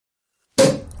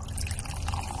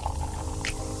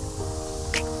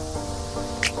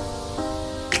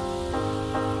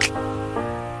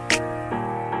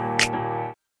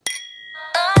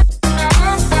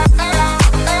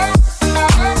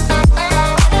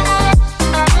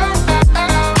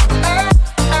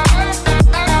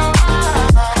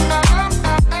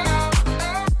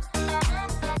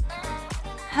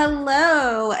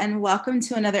welcome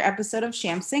to another episode of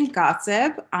Shamps and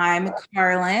Gossip. I'm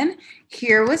Carlin,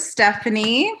 here with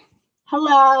Stephanie.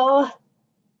 Hello.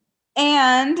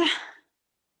 And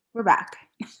we're back.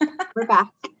 We're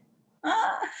back.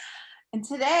 And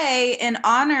today, in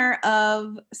honor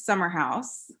of Summer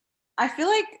House, I feel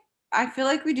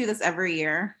like we do this every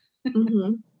year.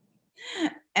 Mm-hmm.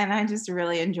 And I just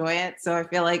really enjoy it. So I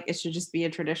feel like it should just be a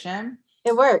tradition.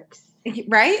 It works.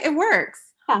 Right? It works.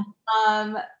 Yeah.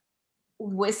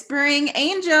 Whispering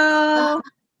Angel.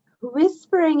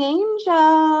 Whispering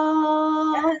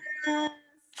Angel. Yes.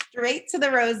 Straight to the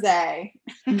rosé.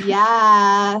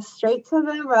 Yeah, straight to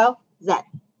the rosé.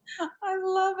 I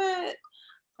love it.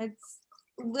 It's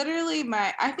literally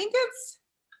I think it's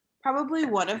probably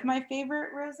one of my favorite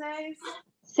rosés.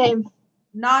 Same.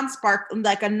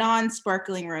 Like a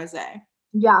non-sparkling rosé.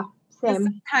 Yeah,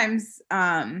 same. Sometimes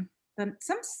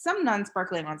some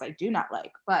non-sparkling ones I do not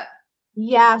like, but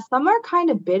yeah, some are kind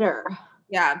of bitter.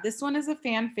 Yeah, this one is a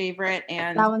fan favorite,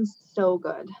 and that one's so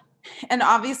good. And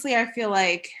obviously, I feel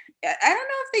like I don't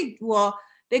know if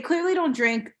they clearly don't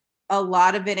drink a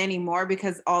lot of it anymore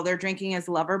because all they're drinking is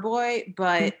Loverboy.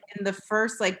 But in the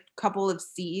first couple of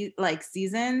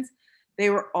seasons, they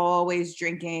were always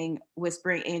drinking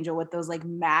Whispering Angel with those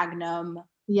Magnum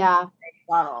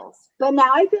bottles. But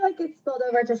now I feel like it's spilled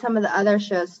over to some of the other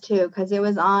shows too, because it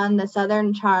was on the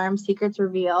Southern Charm Secrets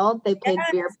Revealed. They played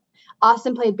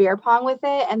Austin played beer pong with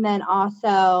it, and then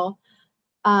also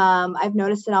I've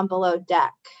noticed it on Below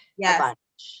Deck. Yes. A bunch.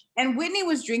 And Whitney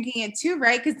was drinking it too,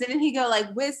 right? Because didn't he go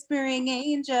Whispering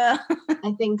Angel?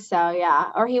 I think so,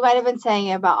 yeah. Or he might have been saying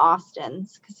it about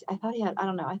Austin's, because I thought he had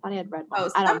red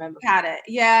one. I don't remember. Had it.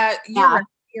 Yeah,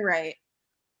 you're right.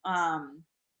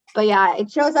 But yeah, it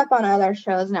shows up on other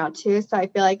shows now too, so I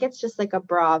feel like it's just like a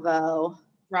Bravo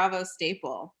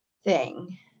staple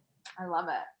thing. I love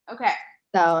it. Okay.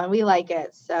 So, and we like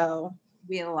it, so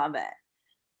we love it.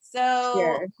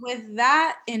 So with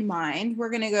that in mind, we're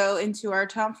going to go into our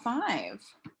top 5.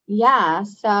 Yeah.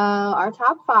 So our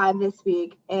top 5 this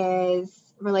week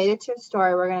is related to a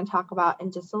story we're going to talk about in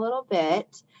just a little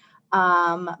bit.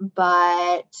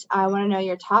 But I want to know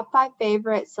your top 5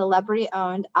 favorite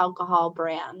celebrity-owned alcohol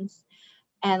brands.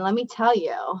 And let me tell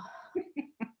you,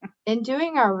 in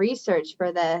doing our research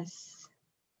for this,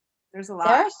 there's a lot.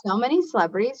 There are so many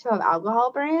celebrities who have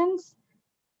alcohol brands,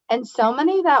 and so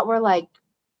many that were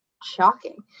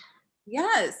shocking.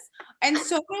 Yes. And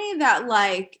so many that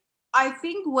I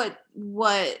think what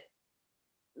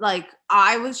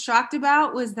I was shocked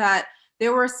about was that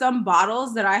there were some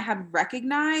bottles that I had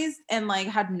recognized and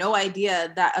had no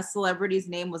idea that a celebrity's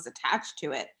name was attached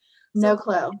to it. No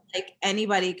clue.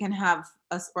 Anybody can have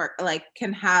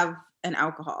can have an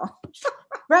alcohol.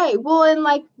 Right. Well, and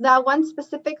that one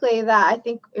specifically that I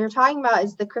think you're talking about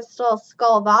is the Crystal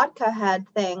Skull vodka head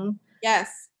thing. Yes.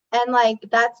 And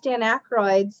that's Dan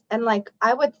Aykroyd's, and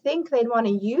I would think they'd want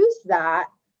to use that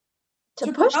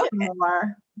to push it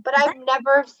more, but I've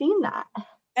never seen that.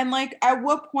 And at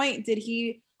what point did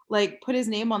he put his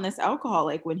name on this alcohol?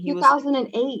 When he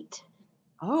 2008.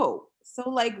 Oh,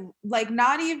 so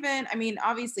not even. I mean,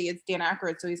 obviously it's Dan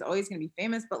Aykroyd, so he's always gonna be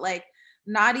famous, but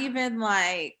not even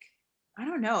I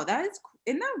don't know.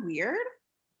 Isn't that weird?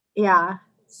 Yeah.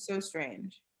 So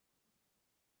strange.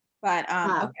 But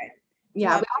okay.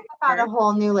 Yeah, we also found a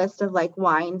whole new list of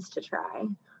wines to try.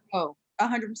 Oh,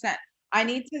 100%. I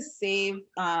need to save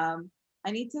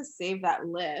that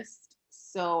list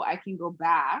so I can go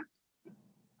back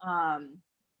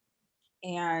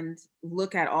and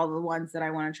look at all the ones that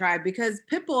I want to try, because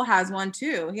Pitbull has one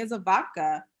too. He has a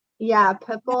vodka. Yeah,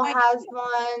 Pitbull has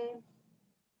one.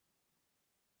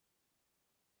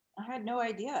 I had no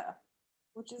idea,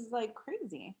 which is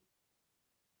crazy.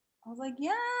 I was like,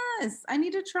 yes, I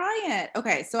need to try it.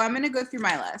 Okay, so I'm going to go through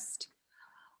my list.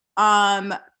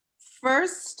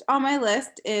 First on my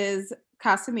list is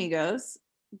Casamigos,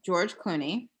 George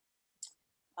Clooney,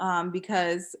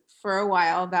 because for a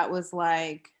while that was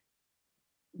my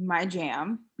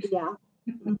jam. Yeah.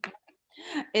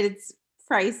 It's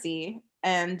pricey,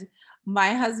 and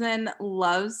my husband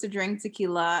loves to drink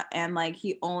tequila, and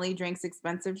he only drinks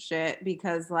expensive shit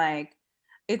because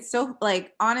it's so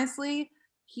honestly,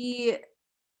 he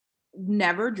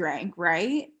never drank,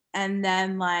 right? And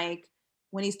then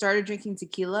when he started drinking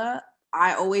tequila,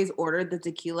 I always ordered the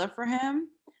tequila for him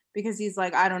because he's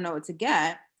I don't know what to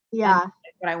get. Yeah.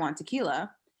 But I want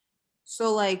tequila.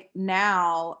 So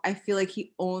now I feel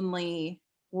he only,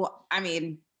 well, I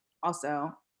mean,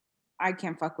 also I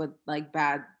can't fuck with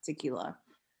bad tequila.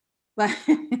 But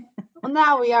well,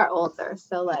 now we are older,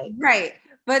 so right.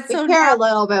 But we care a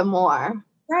little bit more.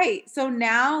 Right. So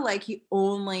now he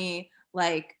only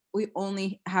we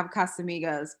only have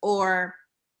Casamigos. Or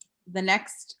the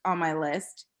next on my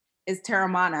list is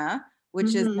Terramana,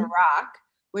 which is The Mhm. Rock,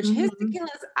 which his Mhm. tequila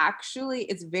is actually,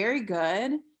 it's very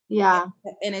good Yeah.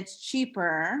 and it's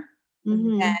cheaper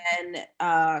Mhm. than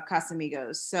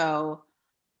Casamigos. So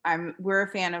we're a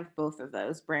fan of both of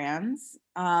those brands.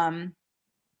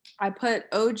 I put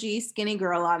OG Skinny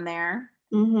Girl on there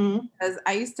Mhm. because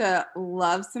I used to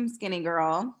love some Skinny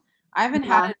Girl.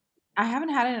 Yeah. I haven't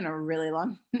had it in a really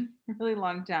long, really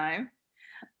long time.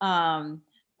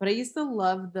 But I used to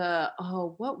love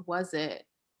what was it?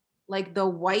 Like the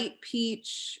white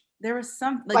peach. There was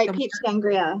some like White peach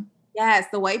sangria. yes,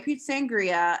 the white peach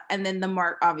sangria, and then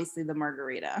obviously the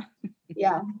margarita.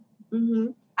 Yeah.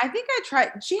 Mhm. I think I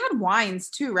tried. She had wines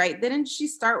too, right? Didn't she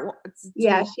start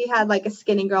Yeah, she had like a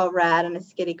skinny girl red and a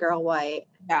skinny girl white.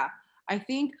 Yeah. I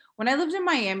think when I lived in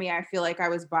Miami, I feel like I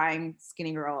was buying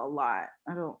Skinny Girl a lot.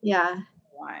 I don't Yeah. know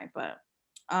why, but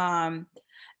um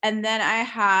and then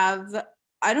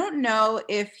I don't know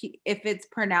if it's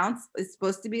pronounced, it's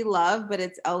supposed to be love, but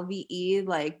it's LVE,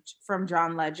 like from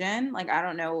John Legend. Like I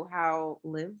don't know how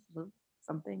live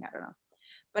something, I don't know.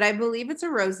 But I believe it's a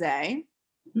rosé.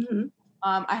 Mhm.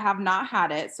 I have not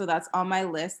had it, so that's on my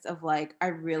list of like I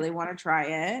really want to try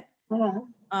it. Uh-huh.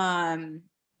 Um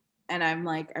and I'm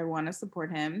like, I want to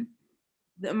support him.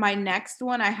 My next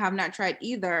one I have not tried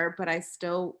either, but I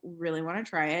still really want to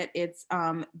try it. It's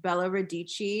Bella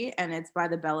Radici, and it's by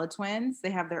the Bella twins.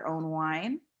 They have their own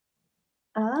wine.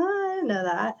 I didn't know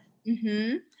that.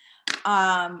 Hmm.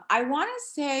 I want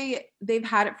to say they've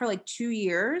had it for like 2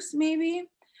 years, maybe.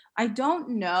 I don't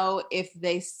know if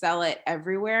they sell it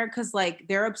everywhere because like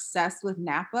they're obsessed with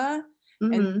Napa.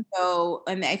 And Mhm.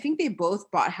 and I think they both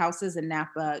bought houses in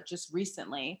Napa just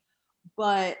recently.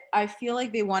 But I feel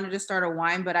like they wanted to start a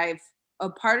wine, but a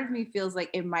part of me feels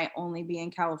like it might only be in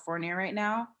California right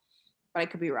now, but I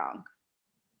could be wrong.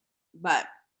 But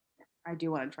I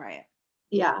do want to try it.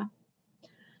 Yeah.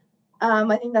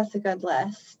 I think that's a good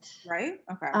list. Right?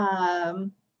 Okay.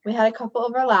 Um, we had a couple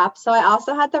overlaps. So I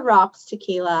also had the Rocks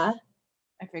tequila.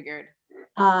 I figured.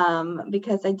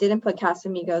 Because I didn't put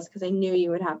Casamigos because I knew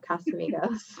you would have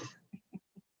Casamigos.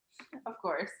 Of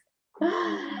course.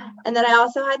 And then I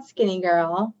also had Skinny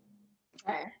Girl.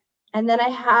 Okay. And then I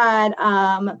had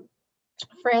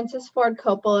Francis Ford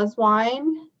Coppola's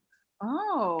wine,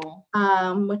 Oh,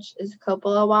 which is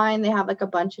Coppola wine. They have like a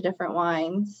bunch of different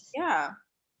wines. yeah.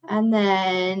 And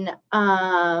then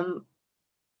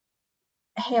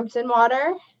Hampton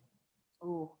Water,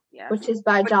 Oh, yes. which is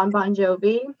by John Bon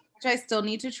Jovi. Which I still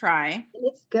need to try.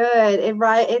 It's good.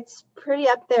 It's pretty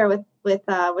up there with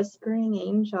Whispering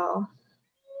Angel.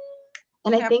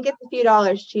 And I Okay. think it's a few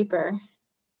dollars cheaper.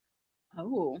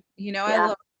 Oh,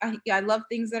 Yeah. I love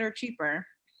things that are cheaper.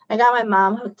 I got my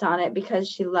mom hooked on it because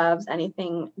she loves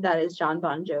anything that is John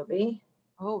Bon Jovi.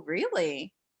 Oh,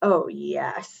 really? Oh,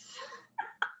 yes.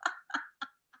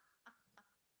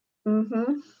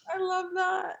 Mm-hmm. I love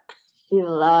that. She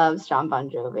loves John Bon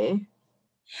Jovi.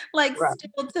 Like Right.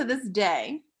 still to this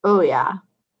day. Oh, yeah.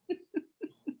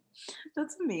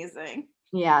 That's amazing.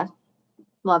 Yeah.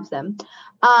 Loves him.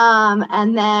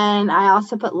 And then I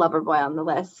also put Loverboy on the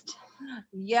list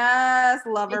Yes,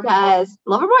 Loverboy. because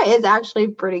Loverboy is actually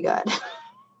pretty good.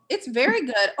 It's very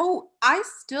good. Oh, I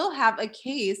still have a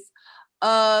case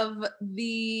of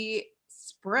the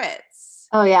spritz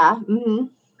Oh, yeah. Mm-hmm.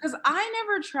 because I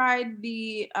never tried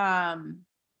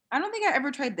I don't think I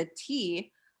ever tried the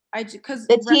tea. Because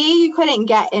The tea you couldn't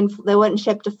get they wouldn't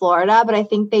ship to Florida, but I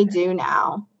think they do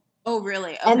now. oh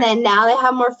really? Okay. And then now they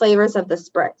have more flavors of the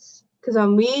spritz. Because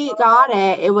when we got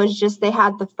it, it was just they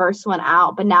had the first one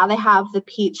out, but now they have the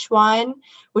peach one,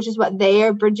 which is what they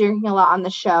are drinking a lot on the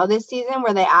show this season,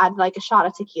 where they add like a shot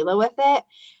of tequila with it.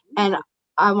 And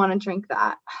I want to drink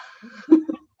that.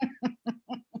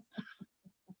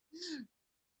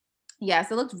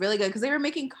 Yes, it looked really good because they were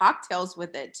making cocktails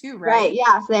with it too, Right. right?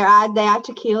 Yeah. So they add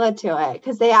tequila to it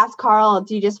because they asked Carl,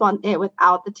 do you just want it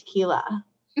without the tequila?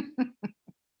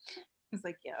 It's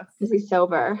like, yes. Because he's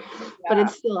sober, but Yeah.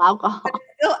 it's still alcohol. But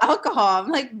it's still alcohol. I'm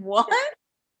like, what?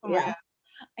 Oh my Yeah. God.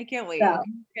 I can't wait. So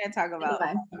We're gonna talk about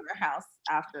anyway. Summer House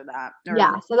after that.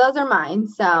 Yeah, so those are mine.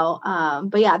 So,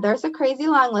 but yeah, there's a crazy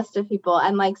long list of people,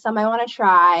 and like some I want to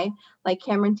try. Like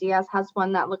Cameron Diaz has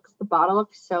one that the bottle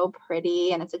looks so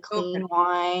pretty, and it's a clean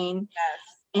wine,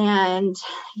 Yes. and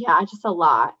yeah, just a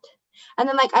lot. And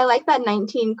then like I like that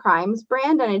 19 Crimes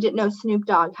brand, and I didn't know Snoop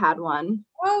Dogg had one.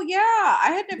 Oh yeah,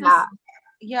 I had never. Yeah,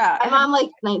 Yeah, my mom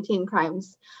likes 19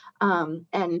 Crimes,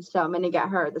 and so I'm gonna get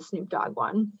her the Snoop Dogg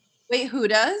one. Wait, who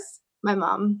does? My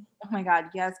mom. Oh my God,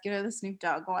 yes, get her the Snoop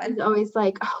Dogg one. She's always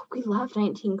like, oh, we love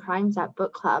 19 Crimes at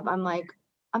book club. I'm like,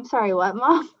 I'm sorry, what,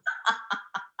 Mom?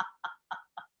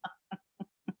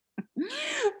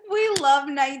 We love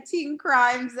 19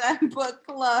 Crimes and Book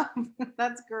Club.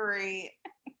 That's great.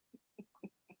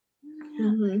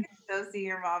 Mhm. So see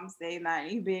your mom saying that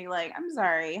and you being like, I'm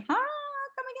sorry, huh?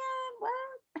 Come again?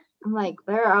 What? I'm like,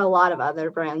 there are a lot of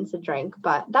other brands to drink,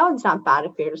 but that one's not bad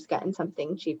if you're just getting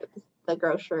something cheap at the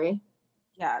grocery.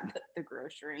 Yeah, the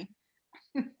grocery.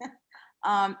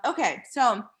 Okay,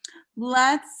 so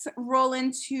let's roll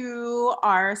into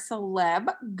our celeb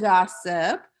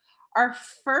gossip. Our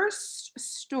first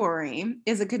story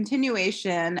is a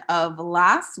continuation of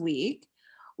last week.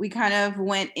 We kind of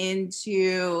went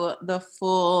into the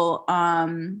full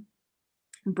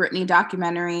Britney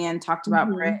documentary and talked about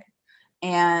Brit. Mhm.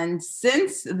 And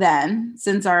since then,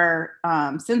 since our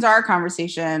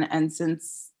conversation and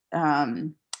since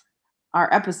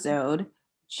our episode,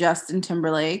 Justin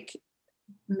Timberlake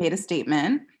made a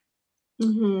statement.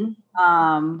 Mhm.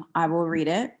 I will read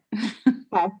it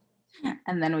Okay,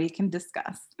 and then we can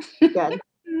discuss. good.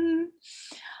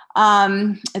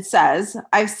 It says,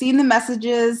 I've seen the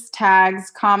messages,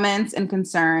 tags, comments, and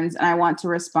concerns, and I want to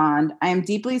respond. I am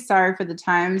deeply sorry for the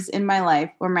times in my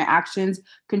life where my actions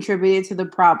contributed to the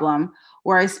problem,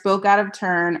 where I spoke out of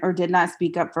turn or did not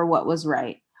speak up for what was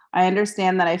right. I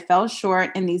understand that I fell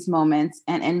short in these moments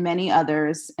and in many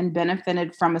others and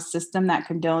benefited from a system that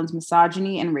condones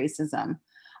misogyny and racism.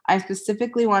 I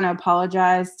specifically want to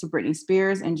apologize to Britney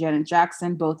Spears and Janet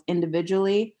Jackson, both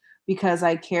individually because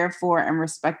I care for and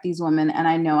respect these women and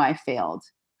I know I failed.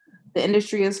 The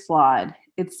industry is flawed.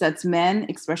 It sets men,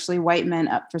 especially white men,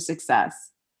 up for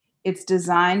success. It's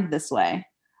designed this way.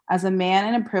 As a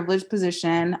man in a privileged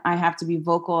position, I have to be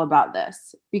vocal about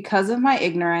this. Because of my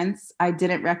ignorance, I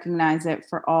didn't recognize it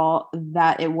for all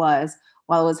that it was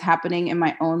while it was happening in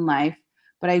my own life,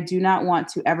 but I do not want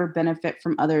to ever benefit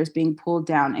from others being pulled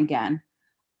down again.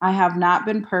 I have not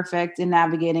been perfect in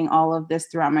navigating all of this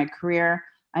throughout my career.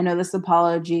 I know this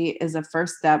apology is a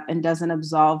first step and doesn't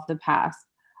absolve the past.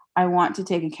 I want to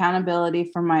take accountability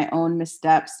for my own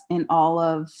missteps in all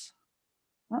of,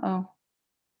 uh-oh,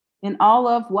 in all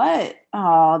of what?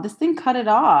 Oh, this thing cut it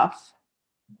off.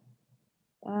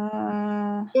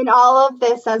 Uh, In all of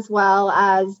this, as well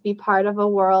as be part of a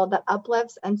world that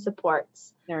uplifts and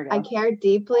supports. there we I go. care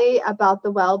deeply about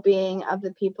the well-being of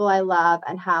the people I love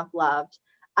and have loved.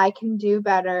 I can do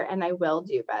better and I will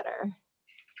do better.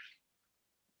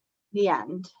 The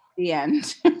end. The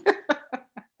end.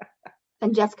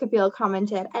 And Jessica Biel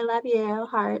commented, I love you,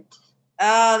 heart.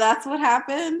 Oh, that's what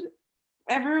happened.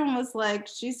 Everyone was like,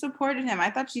 she supported him.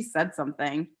 I thought she said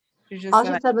something. She just All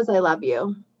said, she said was, I love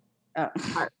you, oh.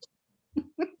 heart.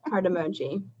 Heart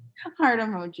emoji. Heart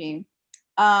emoji.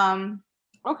 Um,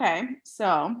 okay,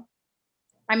 so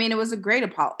I mean, it was a great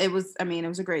it was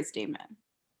a great statement.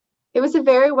 It was a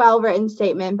very well-written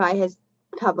statement by his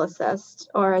publicist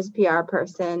or his PR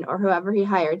person or whoever he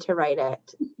hired to write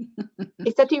it.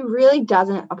 Except he really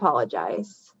doesn't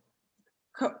apologize.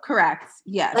 Correct.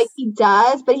 Yes. Like he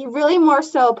does, but he really more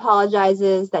so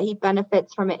apologizes that he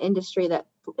benefits from an industry that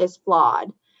is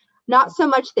flawed. Not so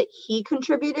much that he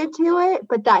contributed to it,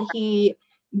 but that he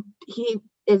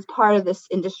is part of this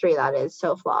industry that is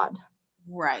so flawed.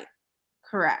 Right.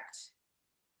 Correct.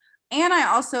 And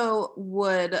I also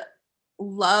would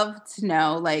love to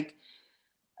know, like,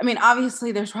 I mean,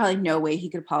 obviously, there's probably no way he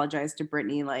could apologize to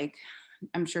Britney. Like,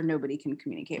 I'm sure nobody can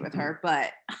communicate with her,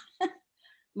 but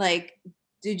like,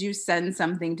 did you send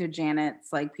something to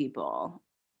Janet's like people?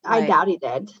 I Like, doubt he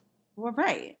did. well,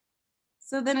 right.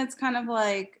 So then it's kind of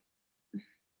like,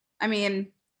 I mean,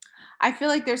 I feel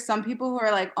like there's some people who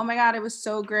are like, oh my God, it was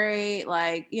so great.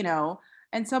 Like, you know,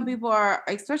 and some people are,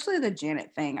 especially the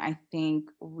Janet thing, I think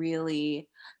really,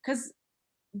 because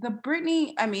the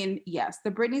Britney, I mean, yes,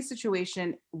 the Britney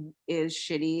situation is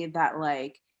shitty that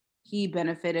like he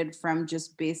benefited from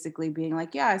just basically being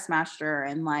like, yeah, I smashed her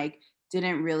and like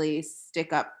didn't really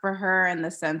stick up for her in the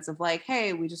sense of like,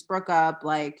 hey, we just broke up.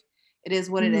 Like, it is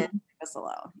what it is. Mhm. Leave us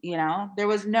alone. You know, there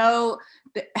was no,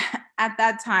 at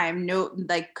that time, no,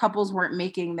 like couples weren't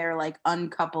making their like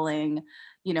uncoupling,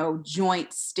 you know,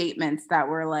 joint statements that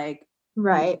were like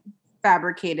Right.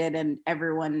 fabricated and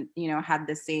everyone, you know, had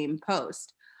the same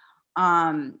post.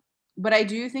 Um, but I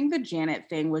do think the Janet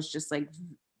thing was just like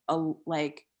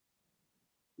like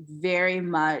very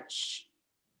much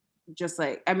just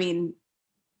like, I mean,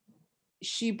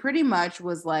 she pretty much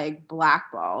was like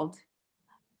blackballed,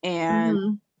 and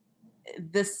Mhm.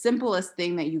 the simplest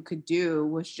thing that you could do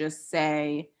was just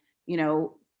say, you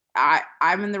know,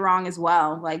 I'm in the wrong as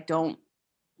well. Like, don't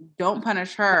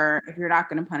punish her if you're not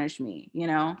going to punish me, you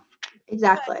know?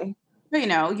 Exactly. But,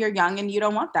 you're young and you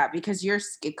don't want that because you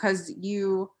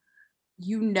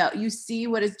see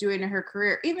what it's doing to her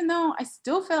career. Even though I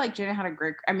still feel like Jenna had a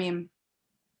great, I mean,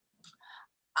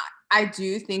 I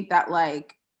do think that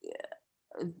like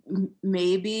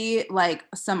maybe like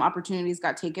some opportunities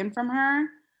got taken from her.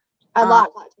 A Um,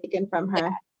 lot got taken from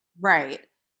her. right.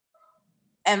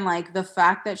 And like the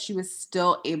fact that she was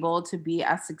still able to be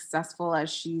as successful as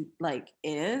she like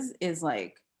is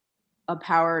like a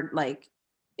power like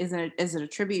is it a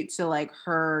tribute to like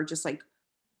her just like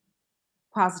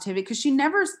positivity because she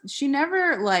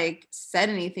never like said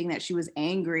anything that she was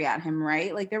angry at him,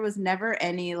 right? Like there was never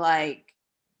any like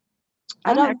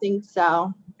I I don't know. don't think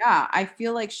so. Yeah, I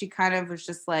feel like she kind of was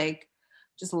just like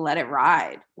just let it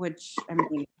ride, which I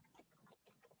mean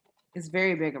is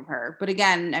very big of her. But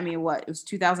again, I mean, what it was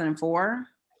 2004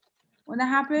 when that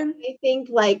happened. I think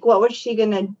like what was she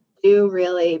gonna do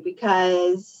really?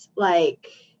 Because like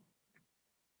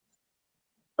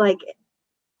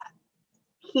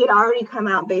he had already come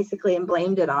out basically and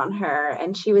blamed it on her,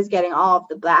 and she was getting all of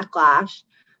the backlash.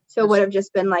 So it would have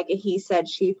just been like a he said,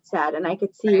 she said. And I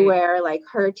could see Right. where like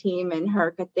her team and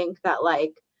her could think that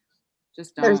like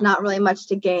Just there's don't. not really much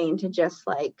to gain to just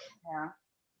like Yeah.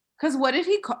 Because what did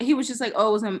he call? He was just like, oh,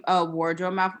 it was a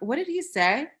wardrobe mouth. What did he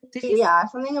say? Did he? yeah,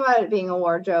 something about it being a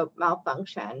wardrobe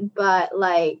malfunction, but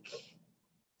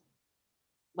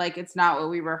Like it's not what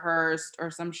we rehearsed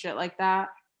or some shit like that,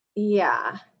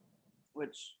 yeah.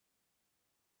 which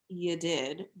you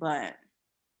did, but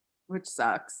which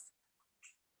sucks.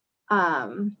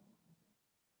 Um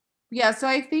Yeah, so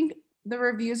I think the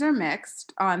reviews are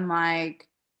mixed on like,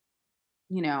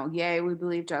 yay, we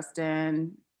believe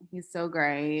Justin. He's so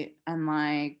great. And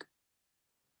like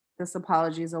this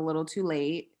apology is a little too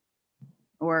late,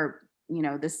 or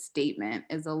this statement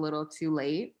is a little too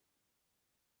late.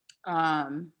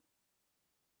 Um,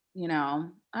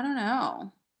 I don't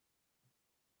know.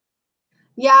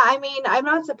 yeah, I mean, I'm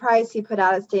not surprised he put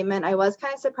out a statement. I was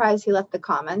kind of surprised he left the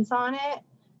comments on it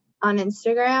on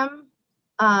Instagram.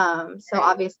 So Right.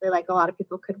 obviously like a lot of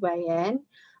people could weigh in,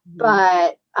 Mhm.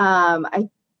 but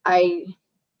I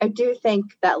I do think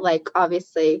that like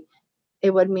obviously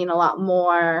it would mean a lot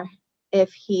more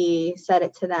if he said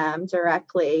it to them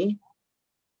directly.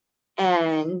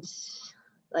 And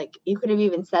like you could have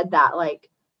even said that like,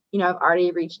 I've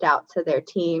already reached out to their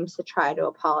teams to try to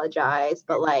apologize,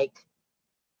 but like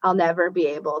I'll never be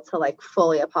able to like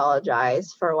fully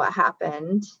apologize for what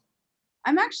happened.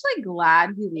 I'm actually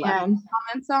glad he left And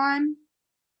comments on.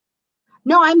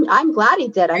 no, I'm glad he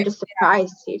did. I'm Right. just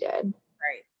surprised he did.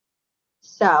 Right.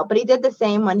 So, but he did the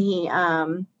same when he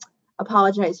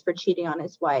apologized for cheating on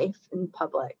his wife in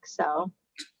public. So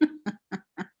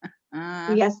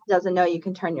I Uh, guess doesn't know you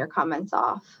can turn your comments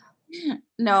off.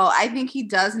 no, I think he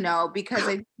does know because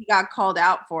he got called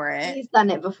out for it. He's done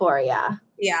it before, yeah.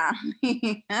 Yeah.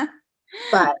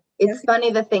 But it's Yes.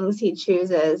 funny the things he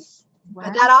chooses. But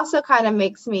What? that also kind of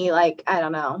makes me like, I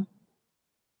don't know.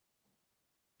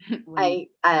 When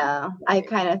I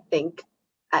kind of think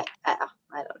I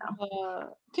don't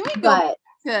know. can we go But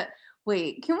to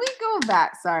wait, can we go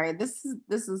back? Sorry, this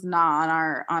is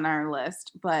not on our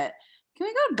list, but can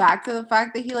we go back to the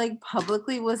fact that he like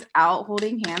publicly was out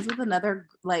holding hands with another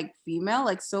like female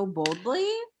like so boldly?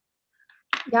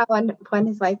 yeah, when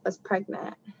his wife was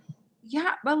pregnant.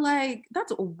 Yeah, but like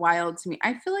that's wild to me.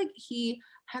 I feel like he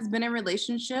has been in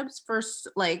relationships for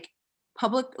like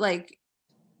public like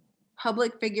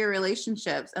public figure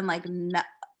relationships and like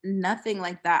nothing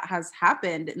like that has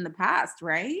happened in the past,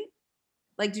 right?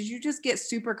 Like did you just get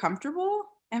super comfortable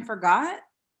and forgot?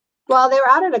 Well, they were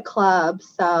out at a club,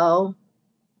 so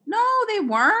No, they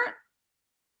weren't.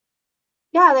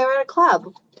 yeah, they were at a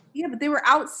club. Yeah, but they were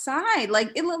outside.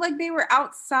 Like it looked like they were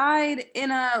outside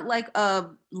in a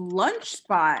lunch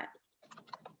spot.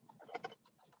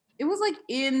 It was like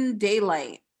in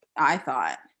daylight, I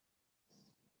thought.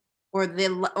 Or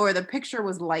the picture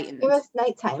was It lightened. was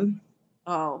nighttime.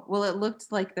 Oh, well it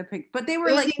looked like the pic, but they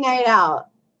were like Boozy night out.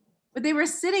 but they were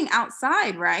sitting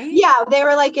outside, right? Yeah, they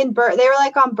were like they were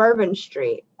like on Bourbon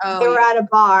Street. Oh They were yeah. at a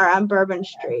bar on Bourbon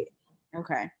Street.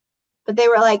 Okay. But they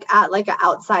were like at like an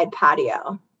outside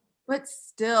patio, But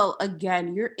still,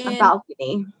 again, you're a in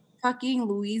balcony. fucking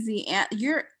Louisiana.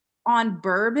 You're on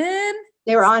Bourbon.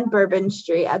 They were on Bourbon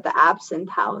Street at the Absinthe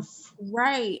House.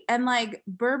 Right. And like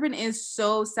Bourbon is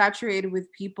so saturated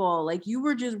with people. Like you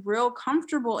were just real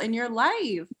comfortable in your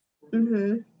life.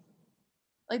 Mm-hmm.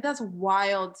 Like that's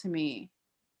wild to me.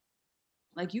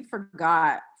 Like you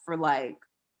forgot for like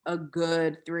a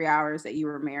good 3 hours that you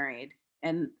were married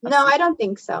and No, asleep. I don't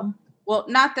think so. Well,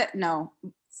 not that no.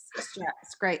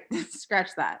 Scratch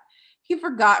that. he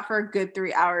forgot for a good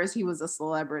 3 hours he was a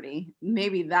celebrity.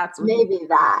 Maybe that's what he Maybe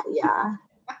that, yeah.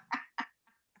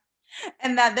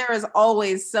 and that there is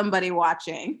always somebody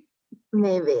watching.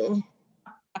 Maybe.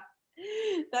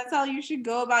 That's how you should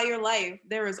go about your life.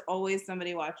 There is always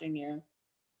somebody watching you.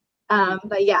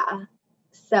 But yeah.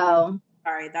 So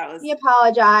Sorry, that was he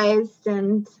apologized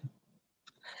and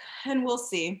we'll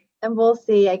see. and we'll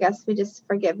see. I guess we just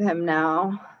forgive him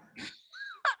now.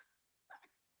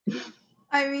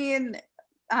 I mean,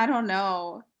 I don't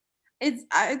know.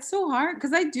 It's so hard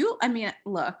because I mean,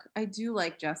 look, I do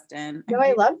like Justin. No,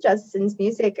 I love Justin's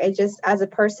music. I just, as a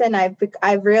person, I've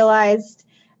realized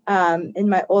in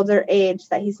my older age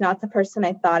that he's not the person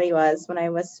I thought he was when I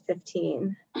was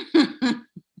 15.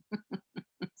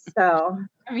 So,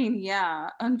 I mean, yeah,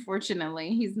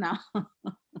 unfortunately, he's not.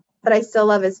 but I still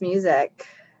love his music.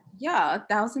 Yeah,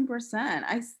 1000%.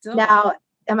 I still Now,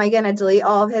 am I gonna delete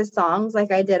all of his songs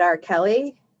like I did R.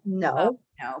 Kelly? No.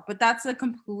 no, but that's a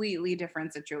completely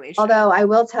different situation. Although I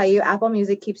will tell you, Apple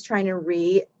Music keeps trying to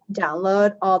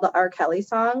re-download all the R. Kelly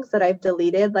songs that I've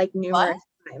deleted like numerous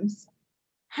times.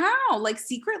 How? Like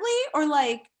secretly or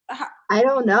like I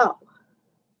don't know.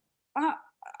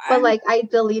 But like I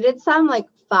deleted some like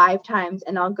 5 times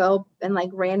and I'll go and like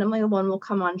randomly one will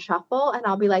come on shuffle and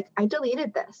I'll be like, I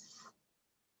deleted this.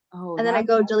 Oh, And then I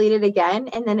go delete it again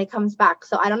and then it comes back.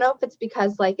 So I don't know if it's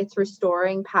because like it's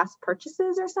restoring past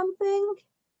purchases or something.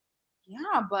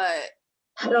 yeah, but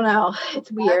I don't know.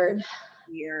 It's weird.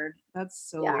 Weird. That's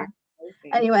so Yeah.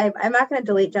 weird. Anyway, I'm not going to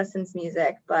delete Justin's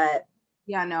music, but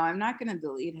yeah, no, I'm not going to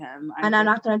delete him. I'm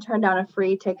not going to turn down a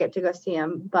free ticket to go see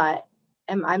him, but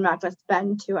I'm not going to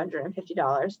spend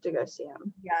 $250 to go see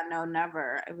him. Yeah, no,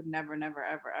 never. I would never, never,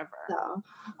 ever, ever.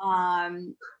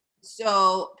 So,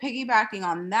 so piggybacking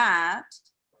on that,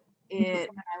 I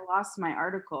lost my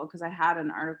article because I had an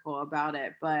article about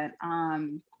it, but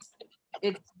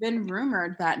it's been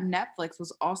rumored that Netflix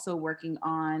was also working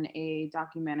on a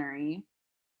documentary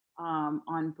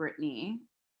on Britney.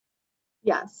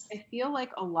 yes. I feel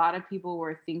like a lot of people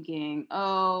were thinking,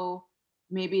 oh,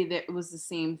 maybe that it was the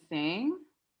same thing.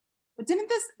 But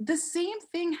didn't the same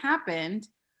thing happened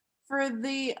for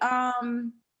the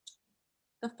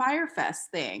Fyre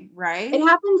Fest thing, right? It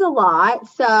happens a lot.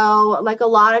 So, like a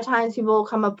lot of times people will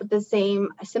come up with the same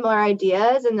similar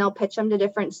ideas and they'll pitch them to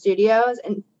different studios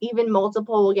and even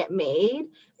multiple will get made,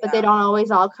 but they don't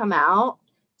always all come out.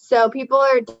 So, people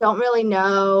don't really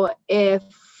know if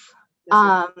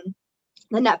the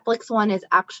Netflix one is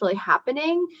actually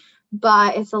happening,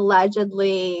 but it's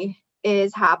allegedly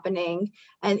is happening.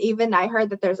 And even I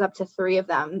heard that there's up to 3 of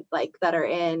them like that are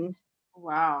in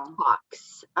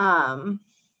talks.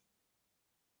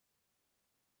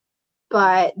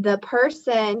 But the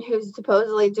person who's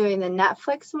supposedly doing the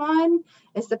Netflix one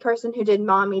is the person who did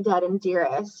Mommy, Dead, and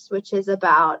Dearest, which is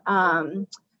about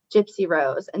Gypsy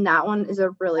Rose. And that one is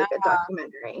a really good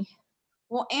documentary.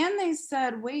 Well, and they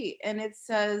said, wait, and it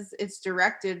says it's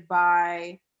directed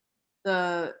by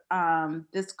the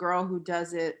this girl who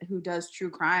does true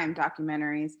crime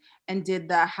documentaries and did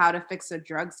the How to Fix a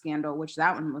Drug Scandal, which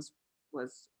that one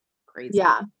was crazy.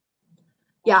 Yeah.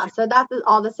 Yeah, so that's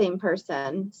all the same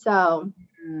person. So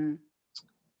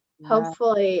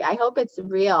hopefully, I hope it's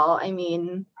real. I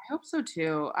mean, I hope so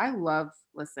too. I love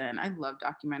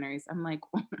documentaries. I'm like,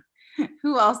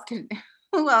 who else can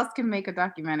make a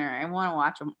documentary? I want to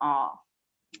watch them all.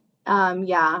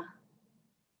 Yeah.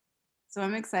 So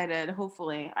I'm excited.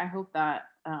 Hopefully, I hope that.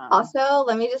 Also,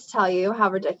 let me just tell you how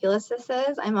ridiculous this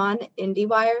is. I'm on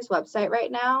IndieWire's website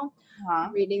right now,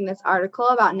 reading this article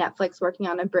about Netflix working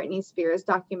on a Britney Spears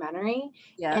documentary.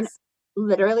 Yes. And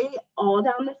literally all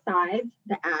down the sides,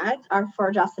 the ads are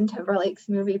for Justin Timberlake's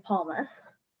movie Palmer.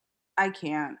 I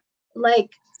can't.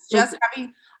 Like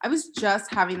I was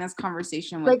just having this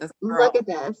conversation with this girl. Look at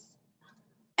this.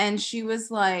 And she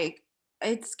was like,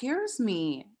 it scares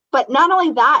me. But not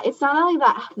only that, it's not only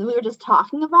that we were just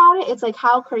talking about it. It's like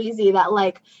how crazy that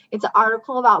like it's an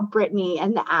article about Britney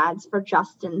and the ads for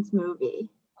Justin's movie.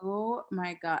 Oh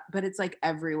my God. But it's like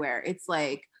everywhere. It's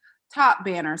like top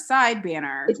banner, side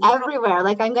banner. It's everywhere.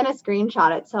 Like I'm gonna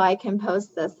screenshot it so I can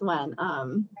post this when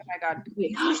oh my God,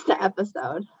 we post the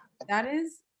episode. That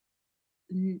is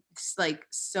like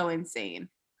so insane.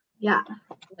 Yeah.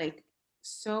 Like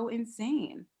so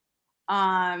insane.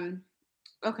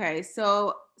 Okay,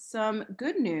 so some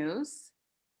good news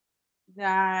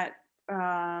that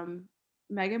Meghan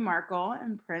Markle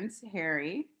and Prince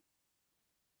Harry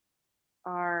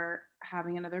are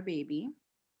having another baby.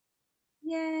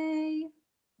 Yay.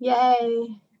 Yay.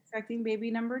 Expecting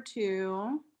baby number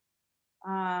 2,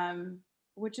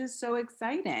 which is so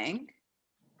exciting.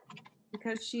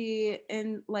 because she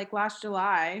in like last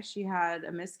July she had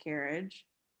a miscarriage.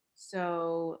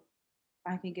 So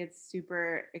I think it's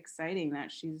super exciting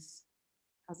that she's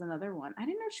has another one. I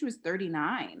didn't know she was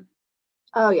 39.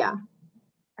 Oh yeah.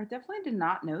 I definitely did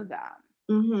not know that.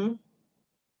 Mhm.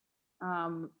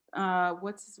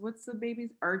 What's the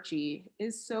baby's Archie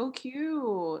is so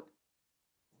cute.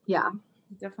 Yeah,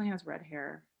 He definitely has red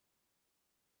hair,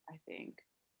 I think.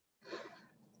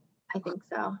 I think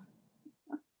so.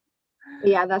 But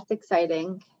yeah, that's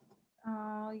exciting.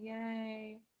 Oh,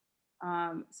 yay.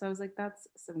 So I was like, that's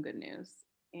some good news.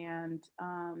 And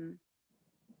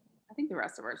I think the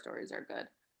rest of our stories are good.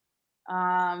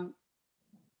 Um,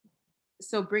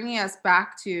 so bringing us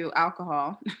back to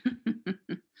alcohol,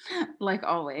 like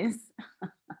always.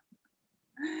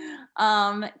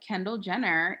 Kendall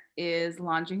Jenner is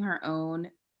launching her own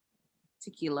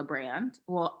tequila brand.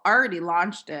 Well, already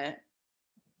launched it.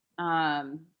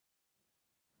 Um,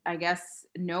 I guess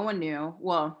no one knew.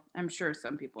 Well, I'm sure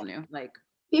some people knew. Like,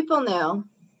 People knew.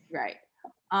 right.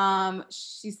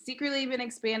 She's secretly been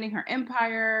expanding her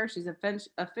empire. She's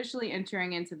officially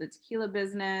entering into the tequila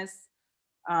business.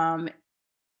 Um,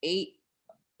 eight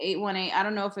 818. I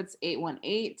don't know if it's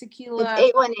 818 It's tequila.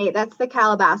 818. That's the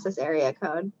Calabasas area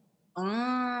code.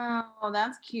 Oh,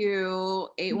 that's cute.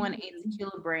 818 Mhm.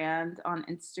 tequila brand on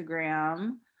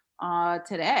Instagram.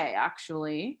 Today,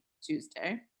 actually,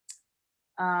 Tuesday.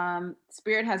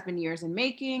 Spirit has been years in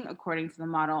making, according to the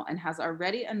model, and has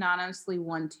already anonymously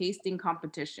won tasting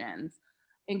competitions,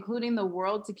 including the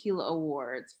World Tequila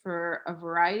Awards for a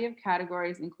variety of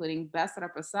categories, including Best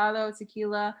Reposado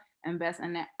Tequila and Best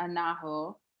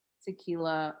Anajo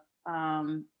Tequila.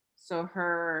 So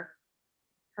her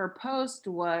post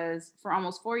was, for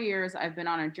almost 4 years, I've been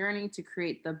on a journey to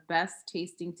create the best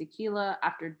tasting tequila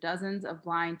after dozens of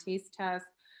blind taste tests,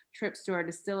 trips to our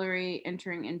distillery,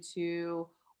 entering into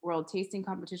world tasting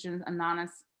competitions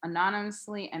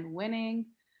anonymously and winning.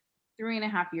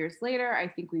 3.5 years later, I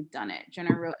think we've done it.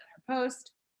 Jenna wrote in her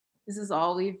post, this is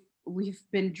all we've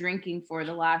been drinking for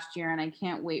the last year, and I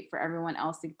can't wait for everyone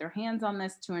else to get their hands on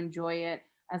this to enjoy it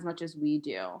as much as we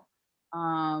do.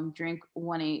 Drink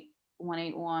 818.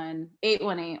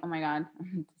 Oh my god,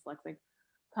 I'm dyslexic.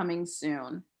 Coming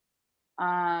soon.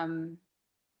 Um,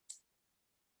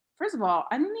 First of all,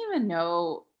 I didn't even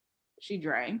know she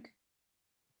drank,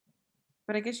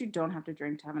 but I guess you don't have to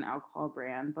drink to have an alcohol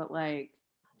brand. But like,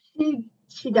 She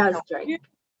for does California,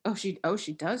 drink.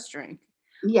 she does drink.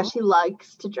 Yeah, Oh, she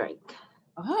likes to drink.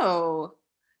 oh,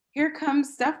 here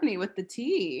comes Stephanie with the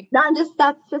tea. Not just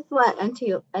That's just what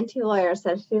NT lawyer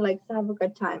says. She likes to have a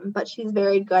good time, but she's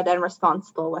very good and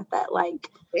responsible with it. Like,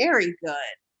 Very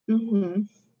good.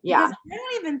 yeah. Because I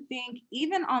don't even think,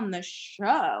 even on the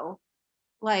show,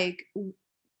 like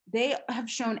they have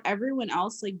shown everyone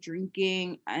else like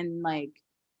drinking and like,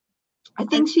 I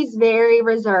think she's very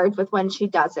reserved with when she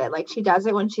does it. Like, she does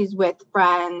it when she's with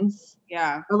friends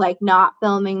yeah. or like not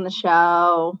filming the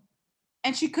show.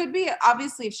 And she could be,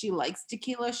 obviously, if she likes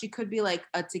tequila, she could be like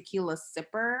a tequila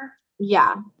sipper,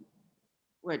 Yeah.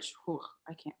 which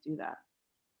I can't do that.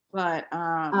 But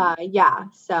Yeah.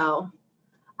 So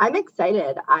I'm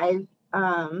excited. I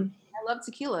love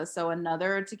tequila, so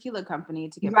another tequila company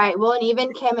to get Right. Well, and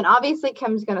even Kim, and obviously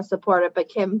Kim's going to support it, but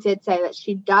Kim did say that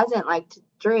she doesn't like to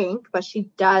drink, but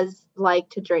she does like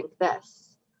to drink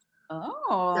this.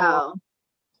 Oh, So,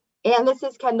 and this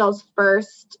is Kendall's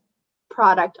first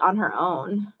product on her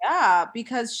own. yeah,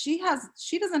 because she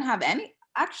doesn't have any,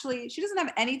 actually, she doesn't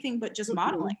have anything but just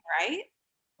modeling, right?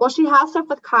 Well, she has stuff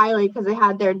with Kylie because they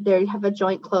have a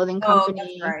joint clothing Oh, that's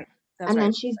company. right. That's And right.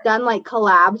 then she's done like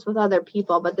collabs with other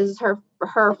people, but this is her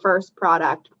first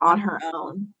product On on her her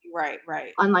own. Right,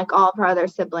 right. Unlike all of her other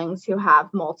siblings who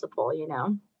have multiple.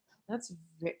 That's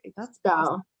awesome.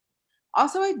 So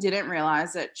Also, I didn't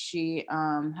realize that she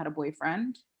had a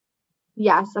boyfriend.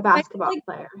 yes, a But I feel basketball like,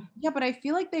 player. yeah, but I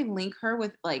feel like they link her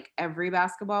with like every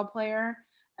basketball player,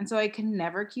 and so I can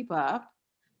never keep up.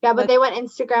 Yeah, but But they went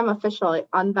Instagram official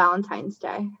on Valentine's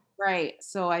Day. right,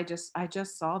 so I just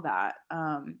saw that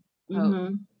post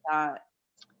Hmm. that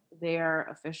they're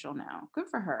official now. Good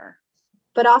for her.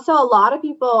 But also a lot of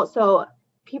people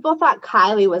thought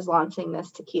Kylie was launching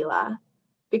this tequila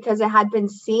because it had been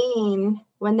seen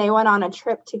when they went on a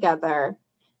trip together.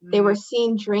 They Mm, were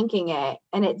seen drinking it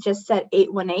and it just said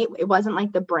 818. It wasn't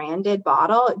like the branded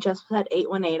bottle, it just said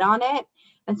 818 on it.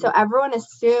 And so everyone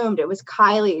assumed it was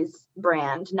Kylie's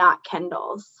brand, not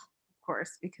Kendall's. of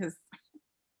course, because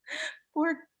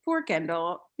poor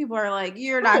Kendall. People are like,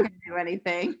 you're not Right. gonna do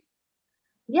anything.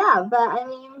 Yeah, but I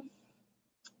mean,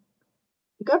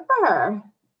 good for her.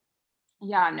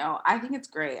 Yeah, no, I think it's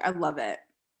great. I love it.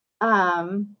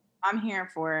 Um, I'm here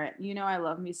for it. I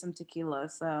love me some tequila,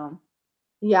 so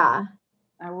Yeah.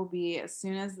 I will be as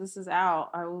soon as this is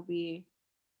out.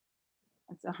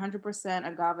 It's 100%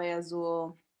 agave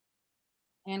azul,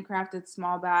 handcrafted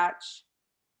small batch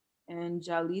in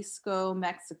Jalisco,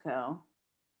 Mexico.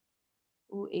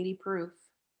 Ooh, 80 proof.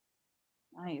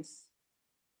 Nice.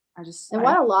 And I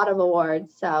won a lot of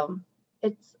awards, so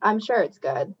I'm sure it's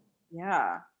good.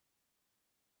 yeah,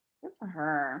 good for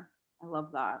her. I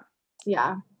love that.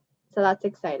 Yeah. So that's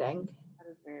exciting. That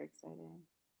is very exciting.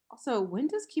 Also, when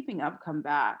does Keeping Up come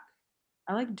back?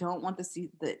 I like don't want the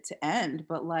to end,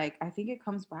 but like I think it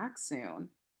comes back soon.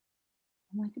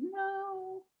 I'm like,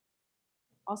 no.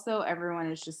 Also,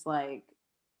 everyone is just like,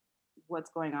 what's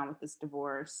going on with this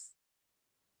divorce?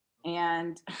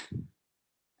 And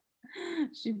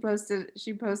she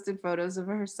posted photos of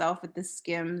herself at the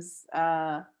Skims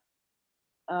photo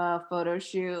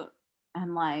shoot,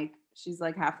 and like she's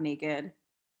like half naked.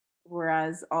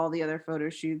 Whereas all the other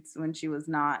photo shoots when she was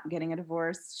not getting a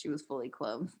divorce, she was fully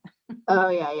clothed. Oh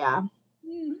yeah, yeah.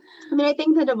 I mean, I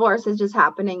think the divorce is just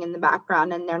happening in the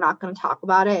background and they're not going to talk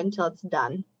about it until it's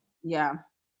done. Yeah.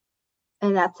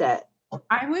 And that's it.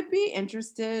 I would be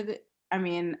interested. I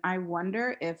mean, I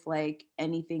wonder if like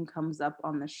anything comes up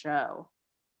on the show,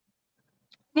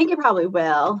 I think it probably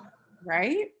will.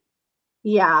 right?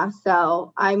 Yeah,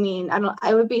 so I mean,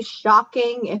 I would be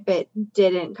shocking if it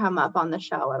didn't come up on the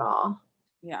show at all.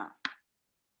 Yeah.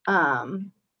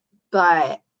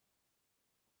 But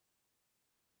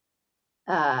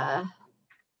yeah,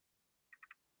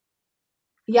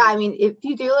 I mean, if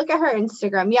you do look at her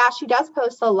Instagram, yeah, she does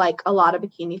post a lot of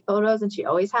bikini photos, and she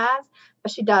always has,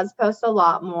 but she does post a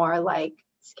lot more like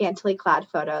scantily clad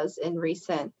photos in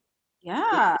recent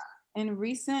Yeah. In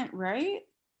recent, right?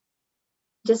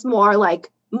 just more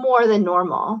than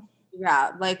normal.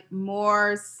 Yeah, like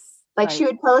more Like she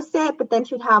would post it, but then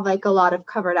she'd have like a lot of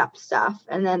covered up stuff.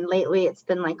 And then lately it's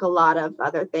been like a lot of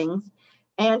other things.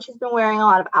 And she's been wearing a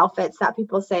lot of outfits that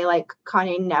people say like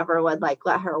Kanye never would like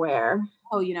let her wear.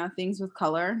 things with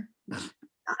color.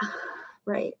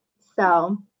 Right.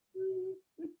 So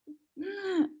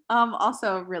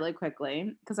Also really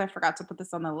quickly, because I forgot to put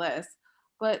this on the list,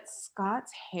 but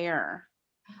Scott's hair.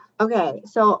 okay,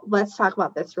 so let's talk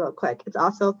about this real quick. It's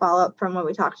also a follow-up from what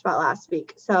we talked about last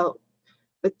week. So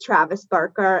with Travis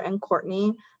Barker and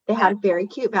Courtney, they had very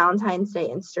cute Valentine's Day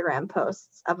Instagram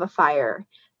posts of a fire,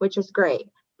 which was great.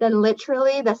 Then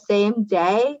literally the same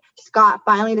day, Scott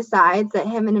finally decides that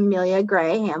him and Amelia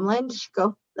Gray Hamlin should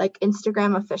go like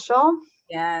Instagram official.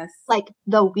 Yes. Like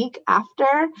the week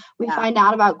after we find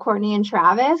out about Courtney and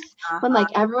Travis, when like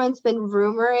everyone's been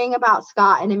rumoring about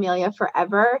Scott and Amelia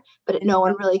forever, but no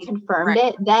one really confirmed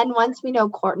it. Then once we know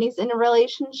Courtney's in a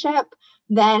relationship,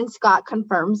 then Scott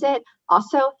confirms it.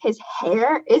 Also, his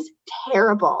hair is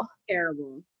terrible.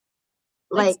 Terrible.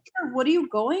 Like, what are you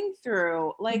going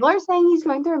through? Like, people are saying he's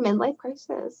going through a midlife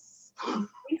crisis.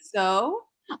 Think so?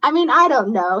 I mean, I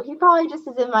don't know. He probably just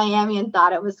is in Miami and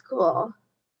thought it was cool.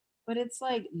 But it's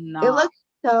like not. It looks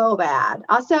so bad.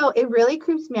 Also, it really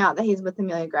creeps me out that he's with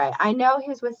Amelia Gray. I know he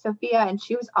was with Sophia and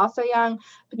she was also young,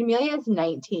 but Amelia is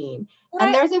 19.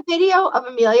 And there's a video of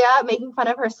Amelia making fun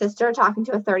of her sister talking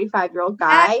to a 35-year-old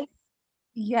guy.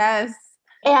 Yes.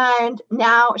 And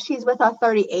now she's with a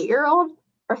 38-year-old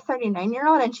or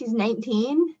 39-year-old and she's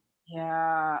 19.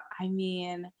 Yeah. I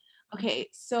mean, okay,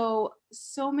 so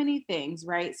many things,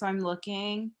 right? So I'm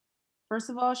looking. First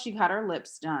of all, she got her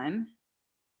lips done.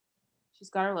 She's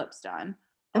got her lips done.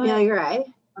 Amelia Gray.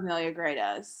 Amelia Gray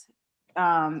does.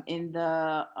 In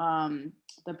the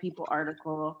People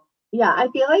article. Yeah, I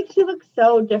feel like she looks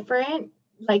so different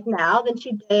like now than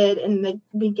she did in the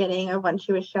beginning of when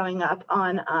she was showing up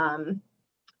on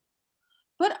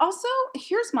But also,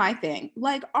 here's my thing.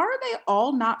 Like, are they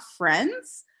all not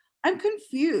friends? I'm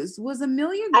confused. Was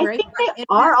Amelia Gray? I think they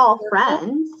are all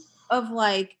friends. Of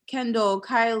like Kendall,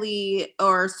 Kylie,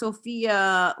 or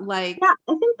Sophia, like yeah,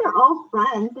 I think they're all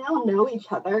friends. They all know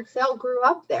each other because they all grew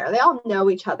up there. They all know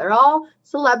each other. All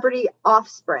celebrity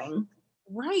offspring.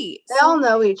 Right. They all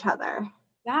know each other.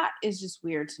 That is just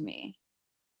weird to me.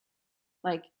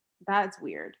 Like, that's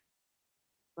weird.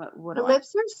 But what the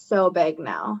lips are so big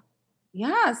now.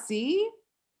 Yeah, see?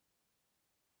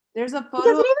 There's a photo. He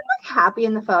doesn't even look happy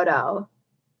in the photo.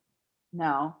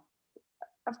 No.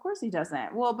 Of course he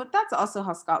doesn't. Well, but that's also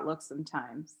how Scott looks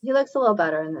sometimes. He looks a little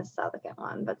better in this second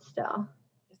one, but still.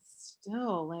 It's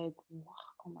still like,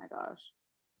 oh my gosh.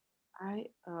 I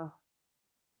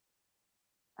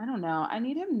don't know. I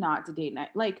need him not to date night.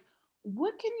 Like,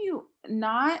 what can you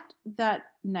not that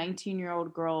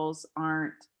 19-year-old girls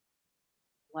aren't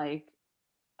like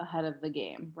ahead of the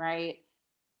game, right?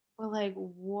 But like,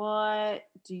 what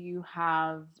do you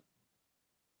have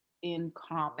in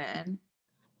common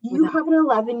with You have an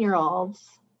 11-year-old.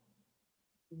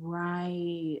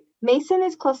 right? Mason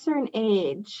is closer in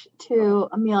age to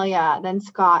Amelia than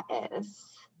Scott is.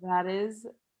 That is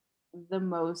the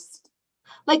most.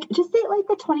 Like, just date like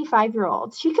the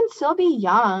 25-year-old. She can still be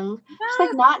young. She's like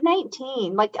Yes, not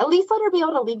 19. Like, at least let her be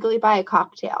able to legally buy a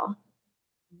cocktail.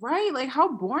 right. Like how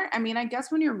boring. I mean, I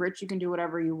guess when you're rich, you can do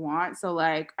whatever you want. So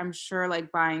like, I'm sure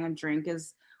like buying a drink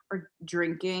is or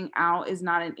drinking out is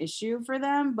not an issue for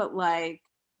them. But like,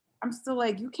 I'm still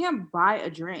like, you can't buy a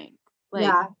drink like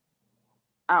Yeah.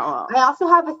 at all. I also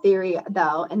have a theory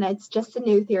though, and it's just a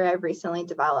new theory I've recently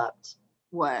developed.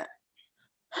 What?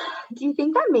 Do you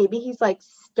think that maybe he's like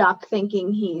stuck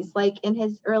thinking he's like in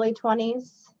his early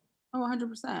 20s? Oh,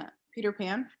 100%. Peter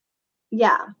Pan.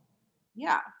 Yeah.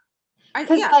 Yeah.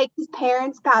 Because Yeah. like his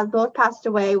parents both passed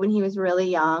away when he was really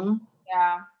young.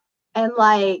 Yeah. And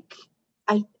like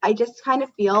I just kind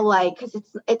of feel like because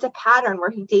it's a pattern where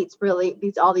he dates really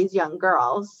all these young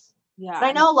girls. Yeah. And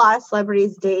I know a lot of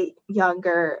celebrities date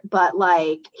younger, but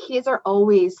like his are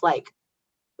always like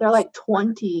they're like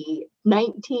 20,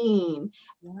 19.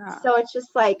 Yeah. So it's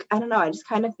just like I don't know, I just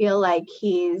kind of feel like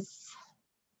he's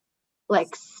like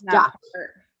That stuck.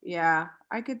 part. Yeah.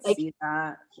 I could Like see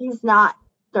that. he's not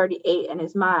 38 in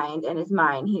his mind,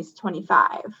 he's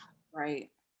 25. Right.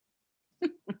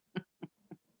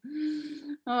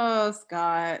 Oh,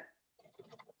 Scott.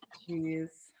 Jeez.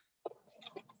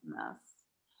 Mess.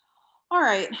 All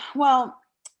right. Well,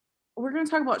 we're going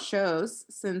to talk about shows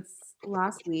since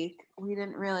last week we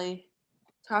didn't really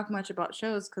talk much about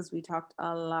shows because we talked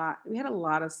a lot. We had a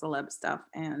lot of celeb stuff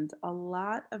and a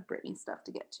lot of Britney stuff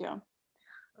to get to.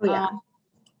 Oh yeah.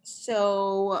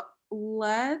 So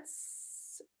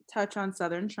let's touch on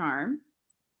Southern Charm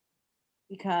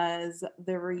because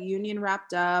the reunion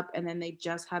wrapped up and then they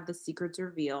just had the secrets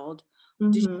revealed.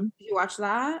 Mm-hmm. Did you watch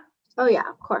that? Oh yeah,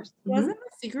 of course. Mm-hmm. Wasn't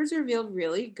the secrets revealed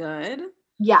really good?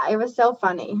 Yeah, it was so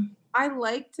funny. I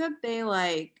liked that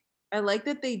I like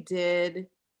that they did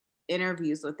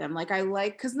interviews with them. Like I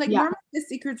like because like Yeah. normally the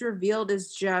secrets revealed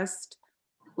is just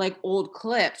like old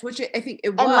clips, which I think it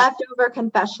And was. leftover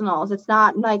confessionals. It's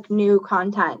not like new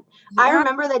content. I Yeah.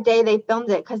 remember the day they filmed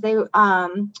it because they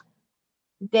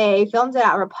filmed it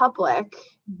at Republic.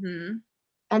 Mm-hmm.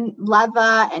 And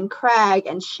Leva and Craig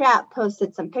and Shep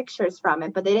posted some pictures from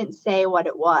it, but they didn't say what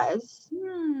it was.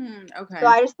 Okay. So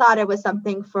I just thought it was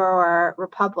something for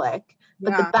Republic.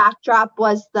 But the Yeah. backdrop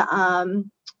was the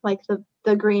like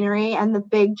the greenery and the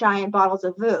big giant bottles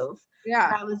of Vouv. Yeah.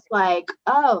 And I was like,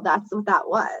 oh, that's what that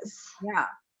was. Yeah.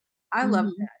 I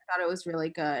loved it. I thought it was really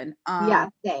good. Yeah,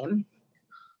 same.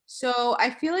 So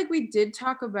I feel like we did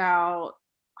talk about,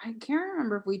 I can't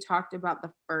remember if we talked about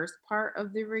the first part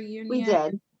of the reunion. We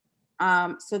did.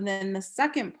 So then the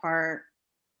second part,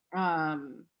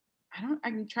 I'm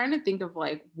trying to think of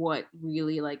like what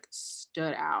really like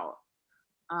stood out.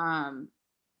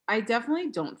 I definitely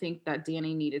don't think that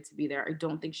Danny needed to be there. I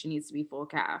don't think she needs to be full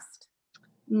cast.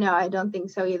 No, I don't think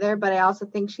so either. But I also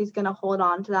think she's going to hold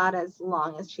on to that as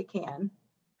long as she can.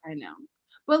 I know.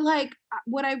 But like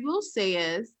what I will say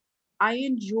is I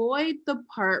enjoyed the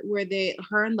part where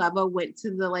her and Leva went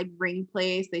to the like ring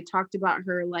place. They talked about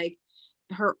her like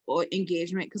her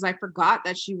engagement because I forgot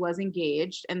that she was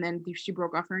engaged and then she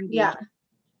broke off her engagement. Yeah.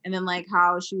 And then like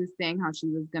how she was saying how she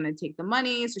was going to take the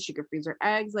money so she could freeze her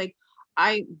eggs. Like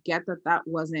I get that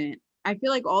wasn't, I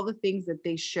feel like all the things that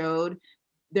they showed,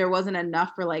 there wasn't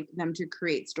enough for like them to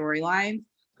create storylines.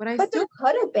 But there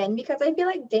could have been because I feel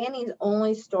like Danny's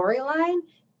only storyline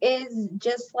is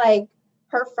just like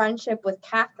her friendship with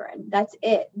Catherine. That's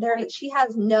it. She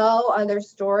has no other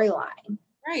storyline.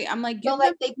 Right. I'm like, so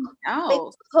like they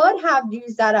could have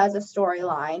used that as a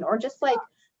storyline or just like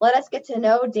let us get to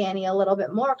know Danny a little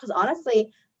bit more. Because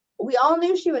honestly, we all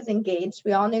knew she was engaged.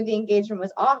 We all knew the engagement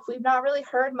was off. We've not really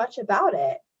heard much about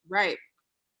it. Right.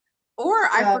 Or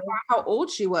I forgot how old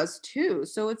she was too.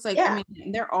 So it's like, I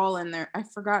mean, they're all in there. I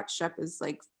forgot Shep is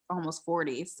like almost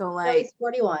 40. So like, no, he's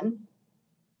 41.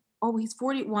 Oh, he's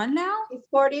 41 now? He's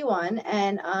 41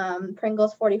 and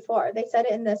Pringle's 44. They said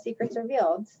it in the Secrets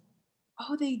Revealed.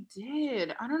 Oh, they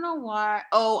did. I don't know why.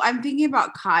 Oh, I'm thinking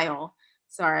about Kyle.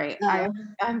 Sorry.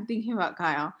 I'm thinking about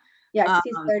Kyle. Yeah, because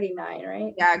he's 39,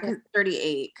 right? Yeah, because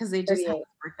 38, because they just had his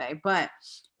birthday. But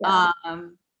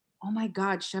oh my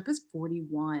God, Shep is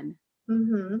 41.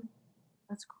 Mm-hmm.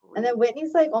 That's cool. And then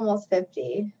Whitney's like almost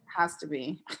 50. Has to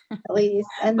be. At least.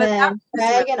 And then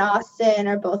Craig and Austin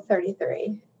are both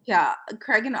 33. Yeah,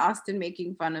 Craig and Austin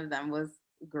making fun of them was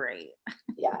great.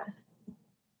 Yeah.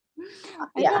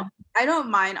 I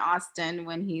don't mind Austin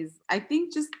when I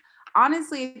think just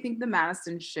honestly, I think the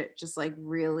Madison shit just like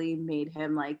really made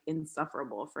him like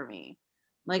insufferable for me.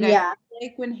 Like I Yeah. feel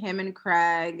like when him and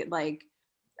Craig, like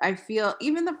I feel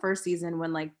even the first season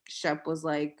when like Shep was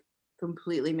like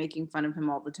completely making fun of him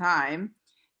all the time,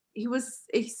 he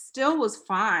still was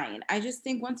fine. I just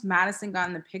think once Madison got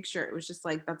in the picture, it was just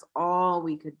like that's all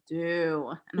we could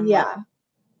do. And I'm like, Yeah.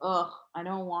 ugh, I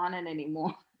don't want it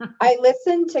anymore. I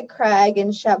listened to Craig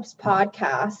and Shep's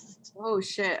podcast. Oh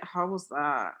shit, how was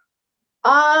that?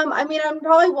 I mean, I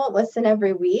probably won't listen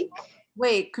every week.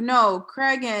 Wait, no,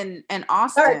 Craig and Or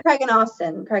Austin. Craig and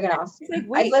Austin. It's like, I'd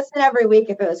wait, listen every week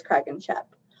if it was Craig and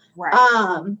Shep. right.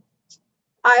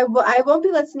 I won't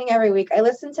be listening every week. I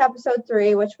listened to episode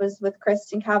 3, which was with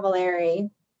Kristen Cavallari.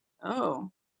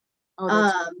 Oh,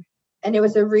 that's And it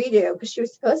was a redo because she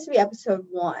was supposed to be episode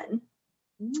 1,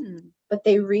 but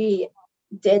they redid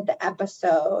the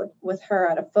episode with her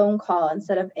at a phone call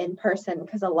instead of in person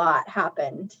because a lot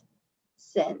happened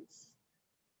since,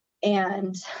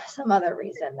 and some other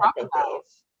reason that they gave.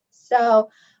 So,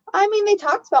 I mean, they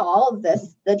talked about all of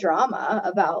this, the drama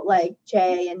about like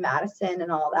Jay and Madison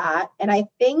and all that. And I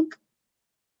think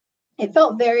it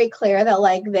felt very clear that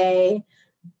like they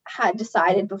had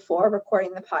decided before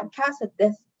recording the podcast that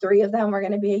this 3 of them were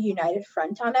going to be a united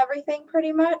front on everything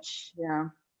pretty much. Yeah.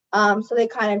 So they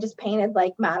kind of just painted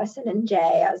like Madison and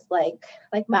Jay as like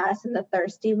Madison the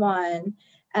thirsty one,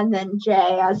 and then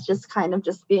Jay as just kind of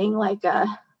just being like a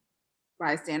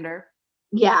Bystander.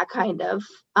 yeah, kind of.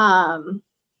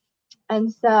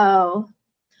 And so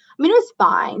I mean, it was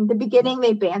fine. The beginning,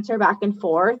 they banter back and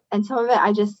forth. And some of it,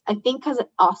 I think because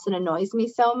Austin annoys me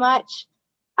so much,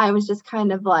 I was just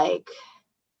kind of like.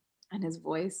 And his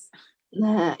voice.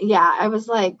 Yeah, I was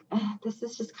like, this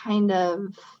is just kind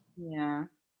of. Yeah.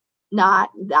 Not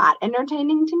that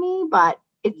entertaining to me, but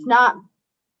it's not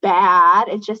bad.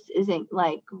 It just isn't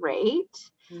like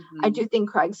great. I do think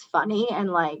Craig's funny and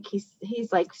like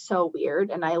he's like so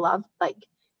weird, and I love like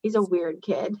he's a weird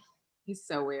kid. He's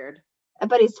so weird.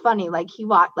 But he's funny. Like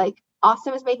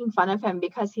Austin was making fun of him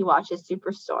because he watches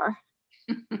Superstore.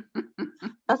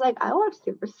 I was like, I watch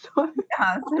Superstore.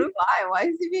 Yeah, so do I. Why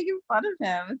is he making fun of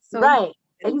him? It's so right.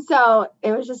 Good. And so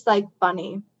it was just like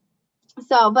funny.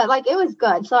 So, but like it was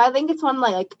good. So I think it's one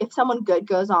like if someone good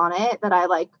goes on it that I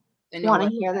like want to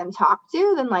hear them talk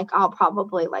to, then like I'll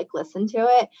probably like listen to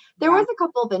it. There was a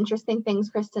couple of interesting things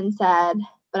Kristen said,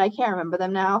 but I can't remember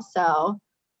them now. So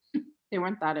they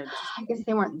weren't that interesting. I guess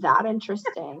they weren't that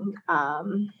interesting.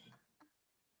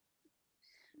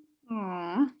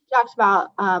 Talks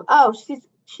about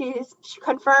she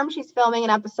confirmed she's filming an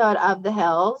episode of The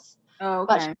Hills. Oh,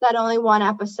 okay. But she said only one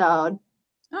episode.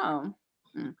 Oh.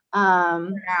 For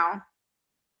now.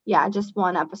 Yeah, just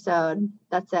one episode.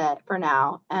 That's it for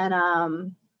now.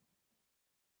 And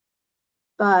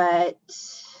but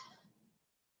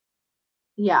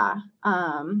yeah,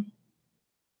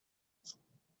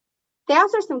 they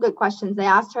asked her some good questions. They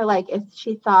asked her like if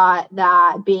she thought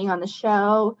that being on the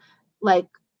show like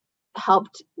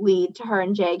helped lead to her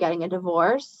and Jay getting a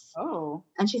divorce. Oh.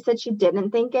 And she said she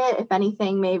didn't think it. If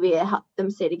anything, maybe it helped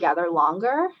them stay together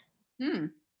longer.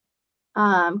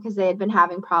 Because they had been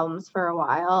having problems for a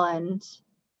while, and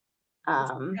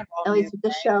at least with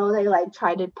the show, they like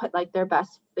tried to put like their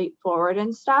best feet forward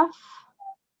and stuff.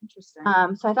 Interesting.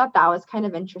 So I thought that was kind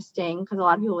of interesting because a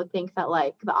lot of people would think that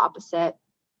like the opposite.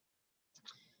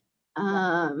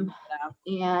 And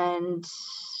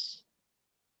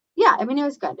yeah, I mean it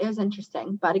was good. It was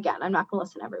interesting, but again, I'm not gonna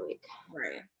listen every week.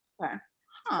 Right. Okay.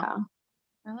 Huh. So.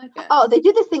 I like it. Oh, they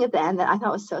do this thing at the end that I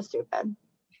thought was so stupid.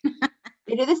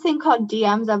 They do this thing called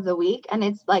DMs of the week, and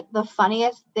it's like the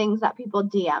funniest things that people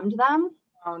DM'd them.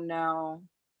 Oh no.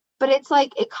 But it's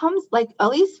like it comes like at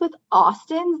least with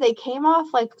Austin's, they came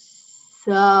off like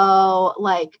so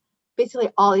like basically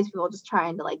all these people just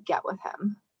trying to like get with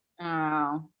him.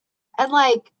 Oh. And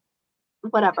like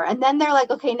whatever. And then they're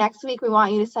like, okay, next week we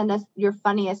want you to send us your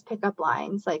funniest pickup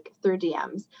lines like through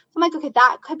DMs. So I'm like, okay,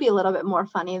 that could be a little bit more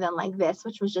funny than like this,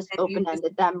 which was just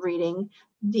open-ended, them reading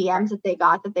DMs that they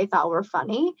got that they thought were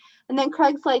funny. And then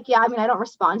Craig's like, yeah, I mean, I don't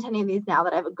respond to any of these now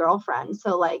that I have a girlfriend.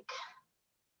 So like,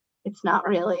 it's not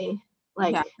really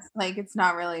like, yeah, like it's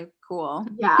not really cool.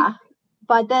 Yeah.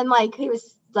 But then like, he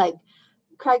was like,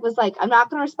 Craig was like, I'm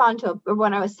not going to respond to or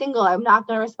when I was single, I'm not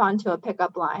going to respond to a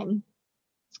pickup line.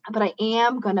 But I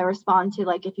am going to respond to,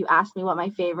 like, if you ask me what my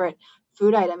favorite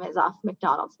food item is off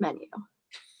McDonald's menu.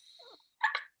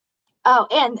 Oh,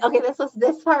 and, okay,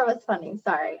 this part was funny.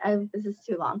 Sorry, this is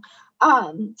too long.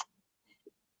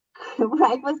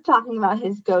 Greg was talking about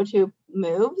his go-to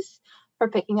moves for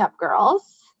picking up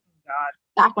girls. God.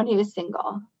 Back when he was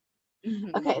single.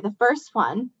 Mm-hmm. Okay, the first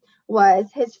one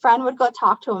was his friend would go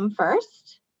talk to him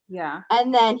first, Yeah.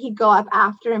 and then he'd go up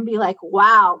after and be like,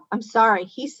 wow, I'm sorry,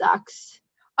 he sucks.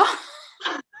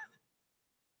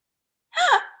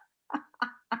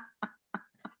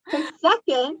 And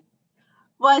second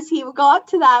was he would go up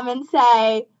to them and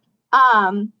say,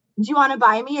 do you want to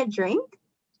buy me a drink?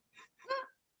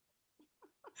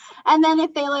 And then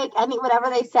if they like any whatever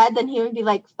they said, then he would be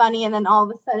like funny and then all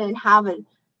of a sudden have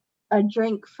a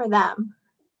drink for them.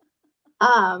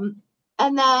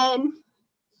 And then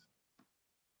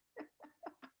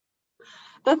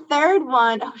the third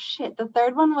one, oh shit, the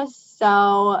third one was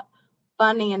so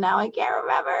funny and now I can't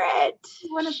remember it.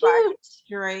 Shoot.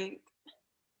 Drink.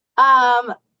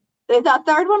 The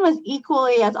third one was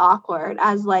equally as awkward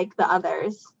as like the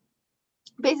others.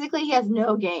 Basically, he has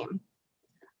no game.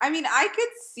 I mean, I could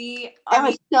see. I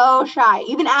was so shy.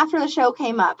 Even after the show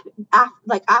came up,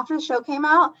 after the show came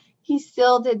out, he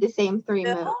still did the same three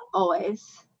moves always.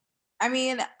 I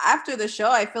mean, after the show,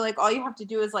 I feel like all you have to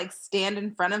do is like stand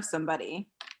in front of somebody.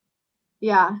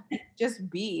 Yeah. Just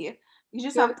be. You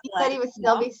just Yeah, have to. he said he would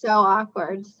still be so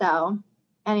awkward. So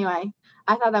anyway,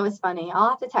 I thought that was funny. I'll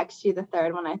have to text you the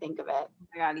third when I think of it. Oh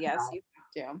my God, yes, you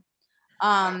have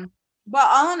to. But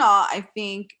all in all, I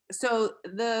think so.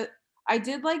 I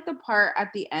did like the part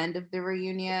at the end of the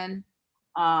reunion,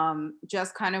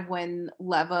 just kind of when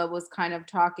Leva was kind of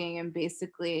talking and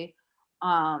basically,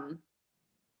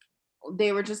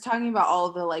 they were just talking about all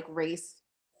of the like race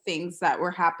things that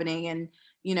were happening, and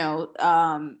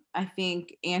I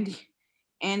think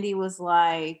Andy was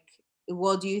like,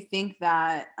 well, do you think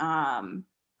that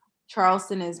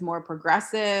Charleston is more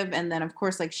progressive? And then of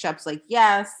course like Shep's like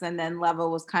yes, and then Leva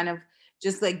was kind of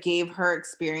just like gave her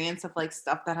experience of like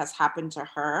stuff that has happened to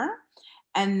her.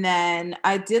 And then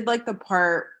I did like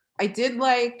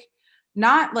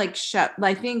not like Shep,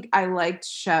 I think I liked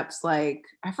Shep's, like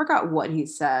I forgot what he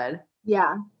said.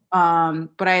 Yeah.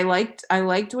 But I liked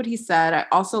what he said. I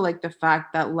also liked the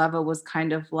fact that Leva was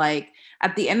kind of like,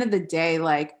 at the end of the day,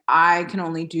 like I can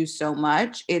only do so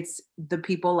much. It's the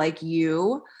people like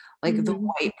you, like the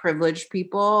white privileged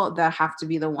people, that have to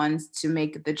be the ones to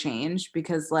make the change,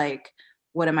 because like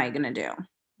what am I gonna do?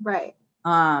 Right.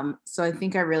 So I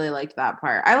think I really liked that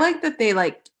part. I like that they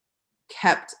like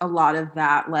kept a lot of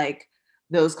that, like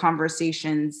those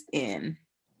conversations in.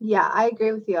 Yeah, I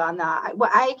agree with you on that.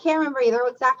 I can't remember either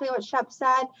exactly what Shep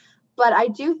said, but I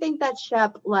do think that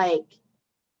Shep, like,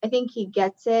 I think he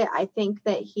gets it. I think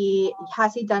that he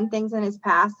done things in his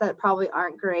past that probably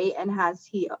aren't great, and has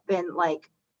he been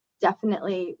like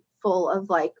definitely full of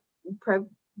like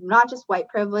not just white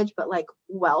privilege, but like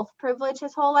wealth privilege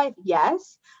his whole life?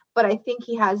 Yes, but I think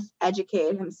he has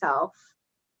educated himself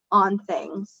on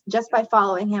things just by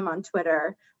following him on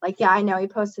Twitter. Like, yeah, I know he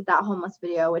posted that homeless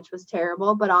video, which was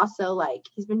terrible, but also like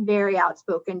he's been very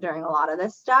outspoken during a lot of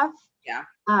this stuff. Yeah.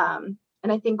 And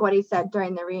I think what he said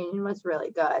during the reunion was really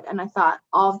good. And I thought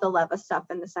all of the Leva stuff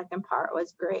in the second part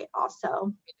was great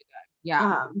also.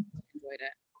 Yeah. Enjoyed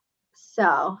it.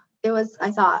 So it was, I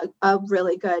thought, a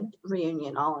really good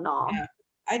reunion all in all. Yeah,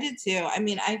 I did too. I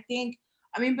mean,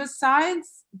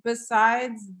 besides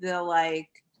the like,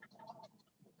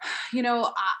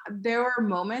 there were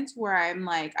moments where I'm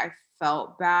like, I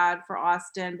felt bad for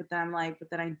Austin, but then I'm like, but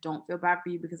then I don't feel bad for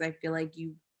you, because I feel like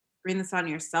you bring this on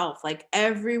yourself. Like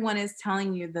everyone is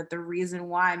telling you that the reason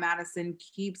why Madison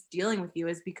keeps dealing with you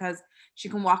is because she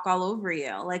can walk all over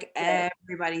you. Like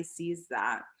everybody sees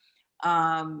that.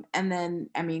 And then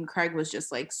I mean, Craig was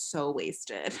just like so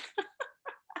wasted.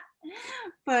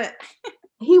 But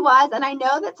he was, and I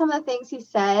know that some of the things he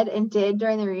said and did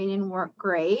during the reunion weren't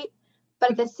great,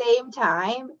 but at the same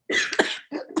time,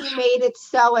 he made it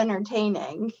so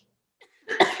entertaining.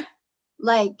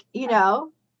 Like, I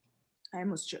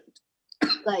almost choked.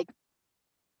 Like,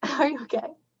 are you okay?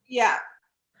 Yeah.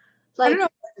 Like, I don't know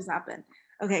what just happened.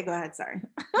 Okay, go ahead. Sorry.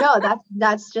 No,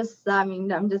 that's just, I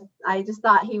mean, I just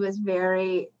thought he was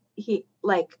he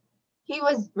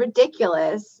was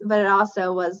ridiculous, but it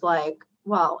also was like,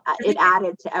 well, it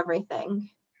added to everything.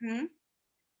 Mm-hmm.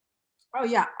 Oh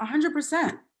yeah,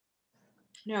 100%.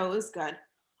 No, it was good.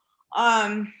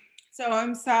 So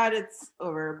I'm sad it's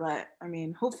over, but I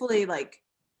mean, hopefully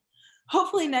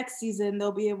next season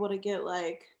they'll be able to get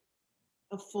like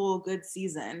a full good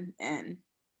season, and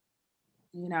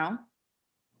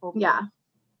hopefully. Yeah.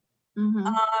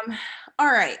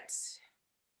 All right.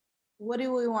 What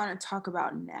do we want to talk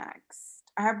about next?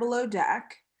 I have Below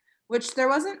Deck, which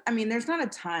there's not a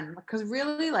ton, because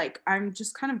really, like, I'm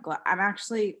just kind of glad. I'm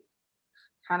actually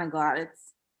kind of glad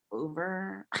it's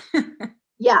over.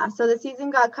 Yeah, so the season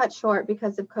got cut short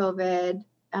because of COVID.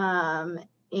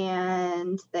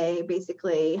 and they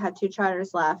basically had 2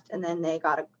 charters left, and then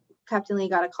Captain Lee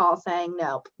got a call saying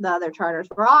nope, the other charters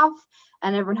were off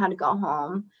and everyone had to go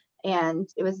home. And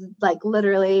it was like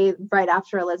literally right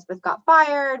after Elizabeth got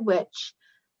fired, which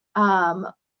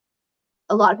a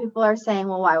lot of people are saying,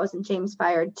 well, why wasn't James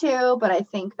fired too? But I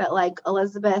think that like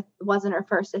Elizabeth wasn't her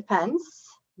first offense.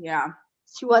 Yeah.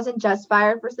 She wasn't just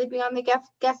fired for sleeping on the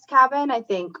guest cabin, I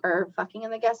think, or fucking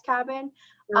in the guest cabin.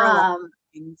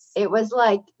 It was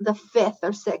like the 5th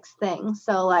or 6th thing.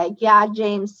 So like, yeah,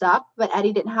 James sucked, but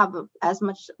Eddie didn't have as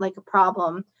much like a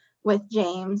problem with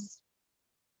James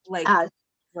like as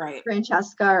right.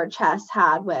 Francesca or Chess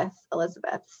had with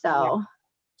Elizabeth. So yeah,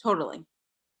 totally.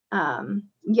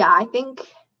 Yeah, I think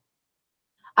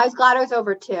I was glad it was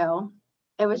over too.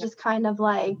 It was just kind of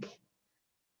like,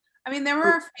 I mean, there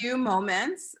were a few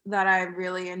moments that I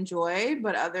really enjoyed,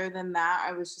 but other than that,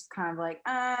 I was just kind of like,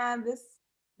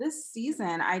 this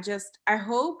season, I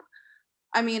hope,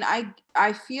 I mean,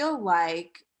 I feel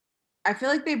like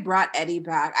they brought Eddie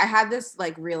back. I had this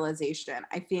like realization.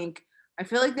 I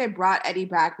feel like they brought Eddie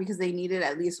back because they needed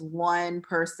at least one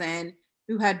person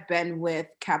who had been with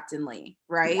Captain Lee,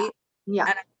 right? Yeah.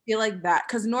 And I feel like that,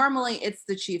 because normally it's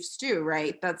the chief stew,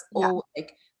 right? That's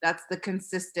like that's the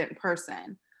consistent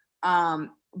person.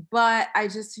 But I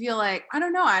just feel like I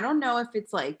don't know if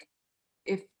it's like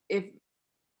if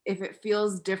it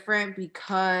feels different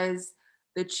because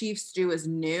the chief stew is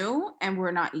new and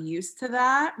we're not used to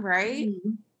that, right?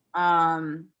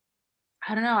 Mm-hmm.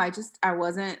 I don't know.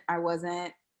 I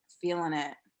wasn't feeling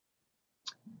it.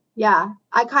 Yeah.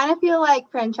 I kind of feel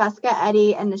like Francesca,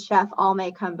 Eddie, and the chef all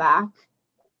may come back.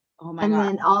 Oh my and God.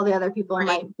 Then all the other people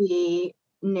might be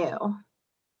new.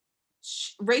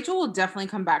 Rachel will definitely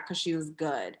come back because she was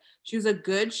good. She was a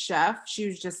good chef. She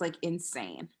was just like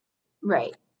insane.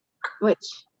 Right. Which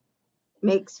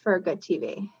makes for good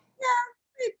TV. Yeah,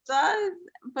 it does.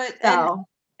 But so,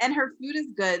 and her food is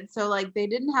good. So like they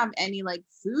didn't have any like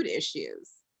food issues.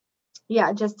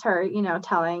 Yeah, just her,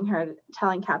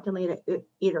 telling Captain Lee to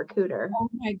eat her cooter. Oh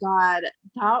my God.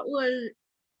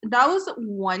 That was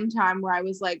one time where I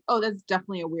was like, oh, that's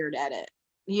definitely a weird edit.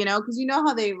 Because you know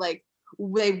how they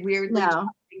weirdly chop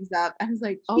things up. I was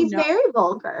like, oh, she's very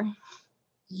vulgar.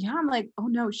 Yeah, I'm like, oh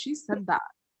no, she said that.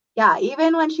 Yeah,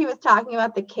 even when she was talking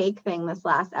about the cake thing this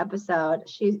last episode,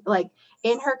 she's like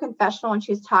in her confessional when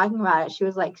she was talking about it, she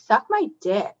was like, suck my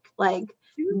dick. Like,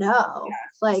 no.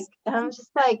 Like, and I'm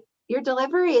just like, your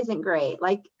delivery isn't great.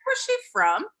 Like, where's she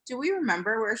from? Do we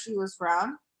remember where she was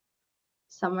from?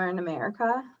 Somewhere in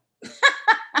America.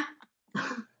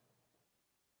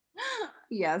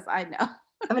 Yes, I know.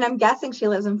 I mean, I'm guessing she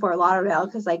lives in Fort Lauderdale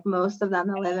because like most of them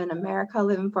that live in America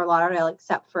live in Fort Lauderdale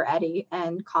except for Eddie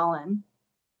and Colin.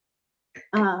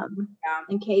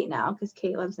 And Kate now because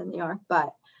Kate lives in New York.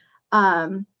 But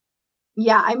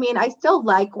yeah, I mean, I still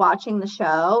like watching the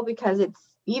show because it's,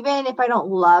 even if I don't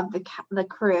love the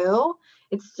crew,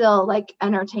 it's still like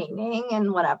entertaining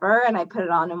and whatever, and I put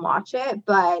it on and watch it.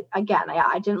 But again,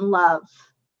 I didn't love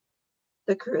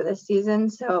the crew this season,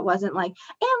 so it wasn't like,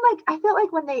 and like I felt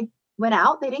like when they went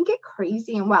out, they didn't get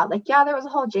crazy and wild. Like, yeah, there was a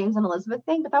whole James and Elizabeth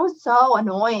thing, but that was so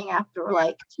annoying after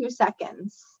like 2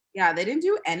 seconds. Yeah, they didn't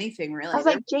do anything really. I was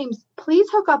like, James, please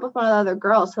hook up with one of the other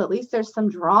girls so at least there's some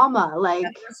drama. Like,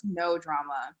 there's no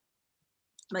drama.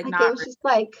 Like it was just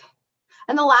like,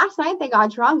 and the last night they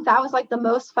got drunk, that was like the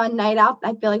most fun night out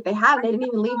I feel like they had. They didn't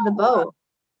even leave the boat.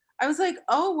 I was like,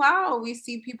 oh wow, we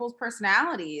see people's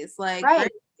personalities. Like, right.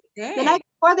 The night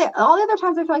before, all the other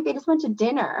times I feel like they just went to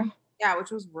dinner. Yeah,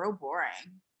 which was real boring.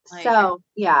 Like, so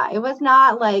yeah, it was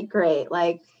not like great.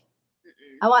 Like,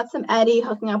 I want some Eddie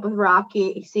hooking up with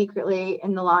Rocky secretly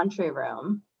in the laundry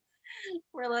room.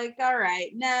 We're like, all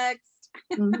right, next.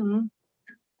 Mm-hmm.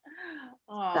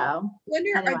 So, when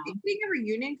are they doing a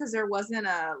reunion? Because there wasn't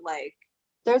a like.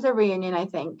 There's a reunion, I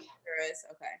think. There is,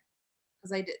 okay.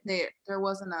 Because there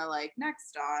wasn't a like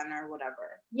next on or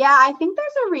whatever. Yeah, I think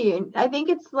there's a reunion. I think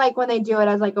it's like when they do it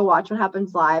as like a Watch What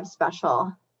Happens Live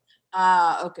special.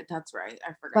 Okay, that's right.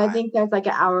 I forgot. So I think there's like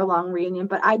an hour-long reunion,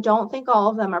 but I don't think all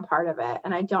of them are part of it,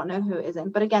 and I don't know who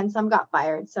isn't. But again, some got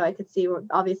fired, so I could see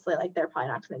obviously like they're probably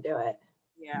not going to do it.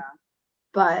 Yeah.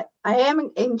 But I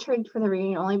am intrigued for the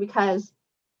reunion only because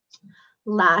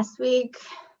last week,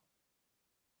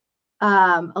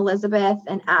 Elizabeth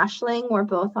and Aisling were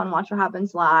both on Watch What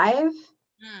Happens Live.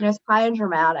 And it was kind of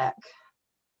dramatic.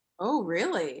 Oh,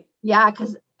 really? Yeah,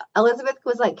 because Elizabeth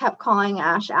was like kept calling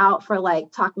Ash out for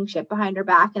like talking shit behind her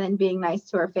back and then being nice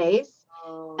to her face.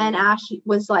 And Ash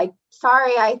was like,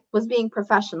 sorry, I was being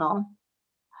professional.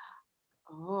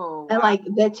 Oh, And wow. like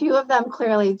the two of them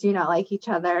clearly do not like each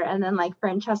other. And then like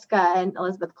Francesca and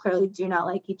Elizabeth clearly do not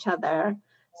like each other.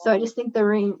 So I just think the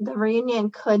reunion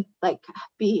could like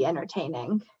be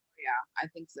entertaining. Yeah, I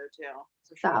think so too.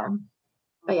 For So, sure.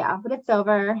 but yeah, but it's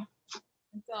over.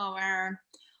 It's over.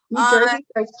 New Jersey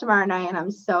starts tomorrow night, and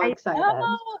I'm so I excited.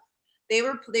 know.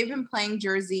 They've been playing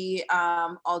Jersey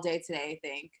all day today, I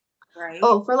think. Right?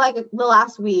 Oh, for like the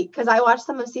last week, because I watched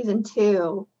some of season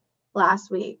 2 last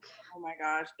week. Oh my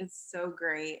gosh, it's so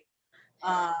great.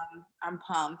 I'm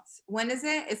pumped. When is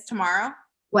it? It's tomorrow?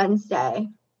 Wednesday.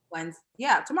 Wednesday.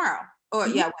 Yeah, tomorrow. Oh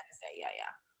Mhm. yeah, Wednesday. Yeah,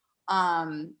 yeah.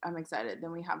 I'm excited.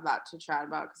 Then we have that to chat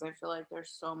about because I feel like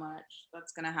there's so much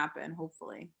that's gonna happen,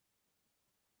 hopefully.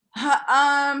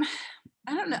 I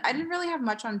don't know. I didn't really have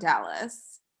much on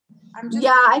Dallas. I'm just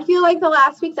Yeah, I feel like the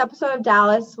last week's episode of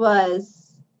Dallas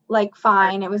was like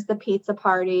fine. It was the pizza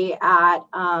party at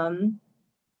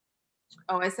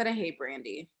Oh, I said I hate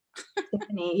Brandy.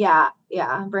 Tiffany. Yeah,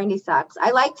 Brandy sucks.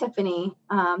 I like Tiffany,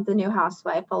 the new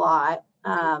housewife, a lot.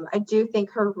 I do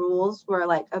think her rules were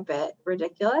like a bit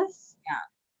ridiculous. Yeah.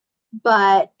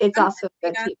 But it's also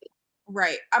good TV.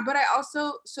 Right. But I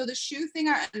also, so the shoe thing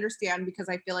I understand because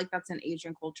I feel like that's an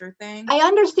Asian culture thing. I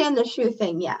understand the shoe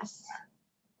thing, yes.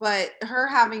 But her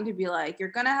having to be like, you're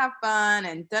going to have fun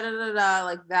and da da da da,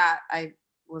 like that, I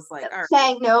was like, all right.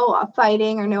 Saying no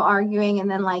fighting or no arguing,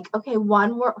 and then like, okay,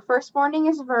 first warning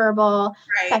is verbal,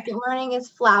 Right. second warning is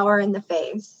flour in the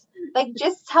face. Like,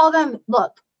 just tell them,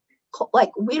 look,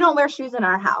 like we don't wear shoes in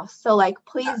our house, so like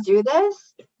please do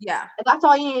this. Yeah, that's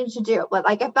all you needed to do. But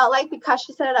like I felt like because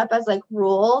she set it up as like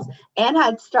rules and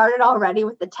had started already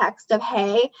with the text of,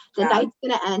 hey, the night's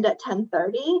gonna end at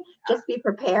 10:30, just be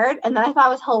prepared. And then I thought it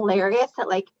was hilarious that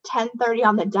like 10:30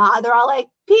 on the dot they're all like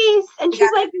peace, and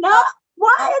she's like, no,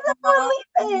 why is everyone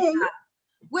leaving?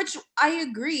 Which I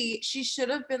agree, she should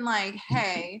have been like,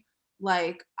 hey,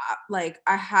 like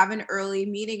I have an early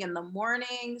meeting in the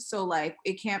morning, so like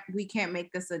we can't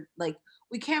make this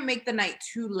we can't make the night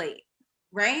too late,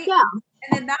 right? Yeah.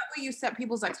 And then that way you set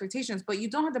people's expectations, but you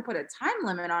don't have to put a time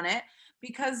limit on it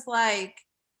because like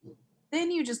then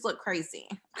you just look crazy.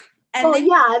 And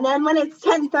and then when it's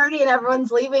 10:30 and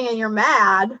everyone's leaving and you're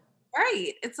mad.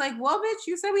 Right. It's like, well, bitch,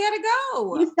 you said we had to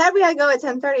go. You said we had to go at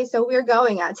 10:30, so we're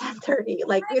going at 10:30.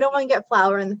 Like, we don't want to get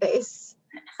flour in the face.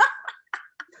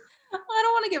 I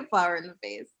don't want to get flour in the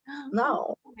face.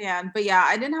 No. Yeah, but yeah,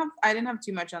 I didn't have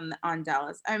too much on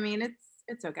Dallas. I mean,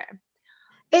 it's okay.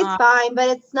 It's fine, but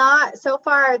it's not so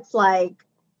far. It's like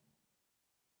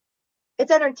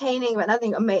it's entertaining, but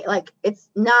nothing amazing. Like, it's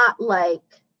not like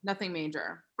nothing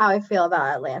major. How I feel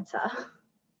about Atlanta.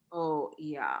 Oh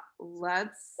yeah,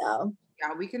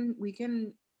 yeah, we can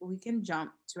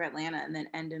jump to Atlanta and then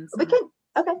end in. We can.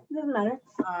 Okay, doesn't matter.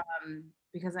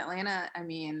 Because Atlanta, I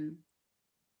mean,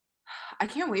 I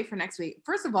can't wait for next week.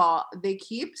 First of all, they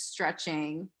keep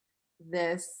stretching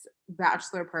this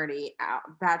bachelorette party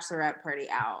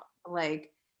out.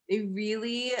 Like they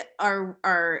really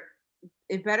are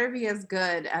it better be as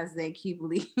good as they keep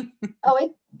leaving.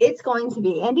 Oh, it's going to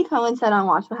be. Andy Cohen said on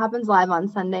Watch What Happens Live on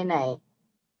Sunday night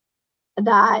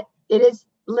that it is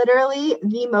literally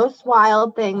the most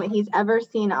wild thing that he's ever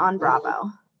seen on Bravo.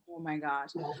 Oh my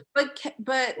gosh.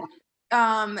 But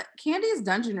Candy's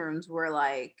dungeon rooms were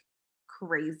like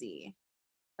crazy.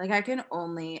 Like I can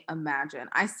only imagine.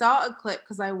 I saw a clip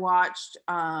because I watched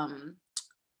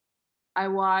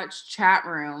Chat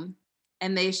Room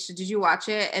and did you watch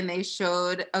it? And they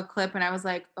showed a clip and I was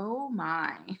like, oh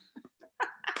my.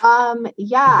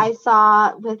 Yeah, I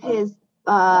saw with his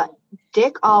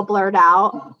dick all blurred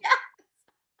out. Yes.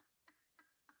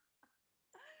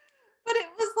 But it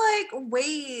was like,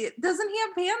 wait, doesn't he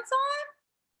have pants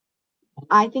on?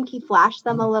 I think he flashed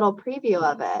them a little preview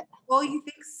of it. Well, you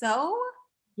think so?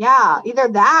 Yeah, either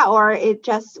that or it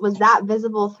just was that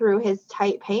visible through his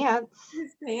tight pants.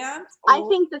 His pants? Oh. I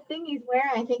think the thing he's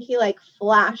wearing, I think he like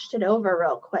flashed it over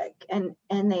real quick and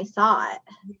they saw it.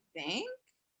 You think?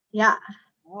 Yeah.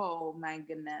 Oh my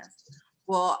goodness.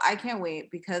 Well, I can't wait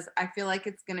because I feel like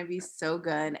it's gonna be so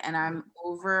good and I'm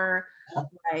over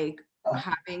like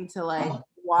having to like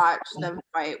watch them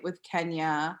fight with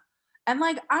Kenya. And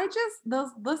like I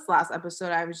just this last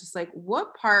episode, I was just like,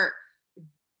 what part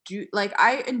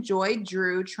I enjoyed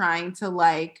Drew trying to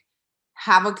like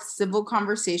have a civil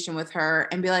conversation with her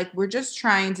and be like, we're just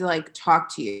trying to like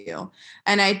talk to you.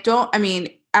 And I mean,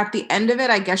 at the end of it,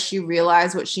 I guess she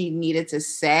realized what she needed to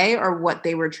say or what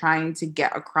they were trying to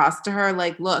get across to her.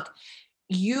 Like, look,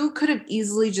 you could have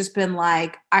easily just been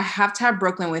like, I have to have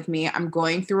Brooklyn with me. I'm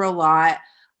going through a lot.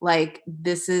 Like,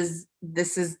 this is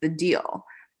the deal.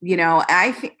 You know,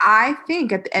 I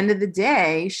think at the end of the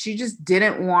day, she just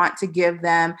didn't want to give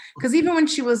them, because even when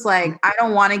she was like, I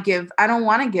don't want to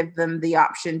give them the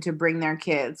option to bring their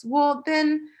kids. Well,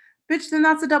 then, bitch, then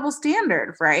that's a double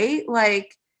standard, right?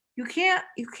 Like you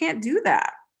can't do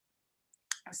that.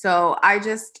 So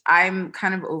I'm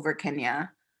kind of over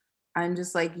Kenya. I'm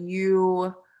just like,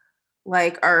 you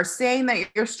like are saying that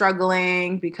you're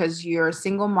struggling because you're a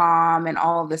single mom and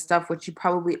all of this stuff, which you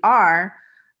probably are,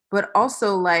 but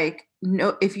also like,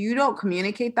 no, if you don't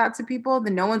communicate that to people,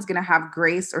 then no one's gonna have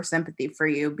grace or sympathy for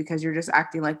you because you're just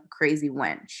acting like a crazy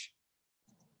wench.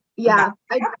 Yeah,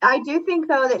 I do think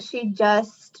though that she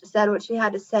just said what she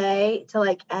had to say to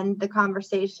like end the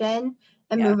conversation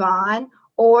and Yeah. move on,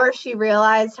 or she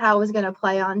realized how it was going to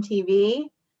play on TV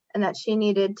and that she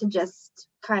needed to just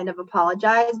kind of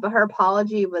apologize, but her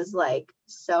apology was like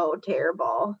so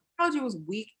terrible. Apology was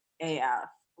weak AF.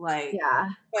 Like, Yeah.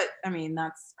 but I mean,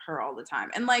 that's her all the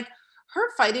time. And like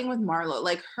her fighting with Marlo,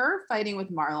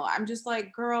 I'm just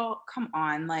like, girl, come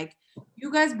on. Like,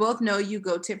 you guys both know you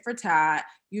go tit for tat.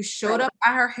 You showed Right. up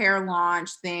at her hair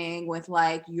launch thing with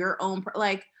like your own,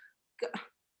 like,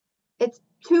 It's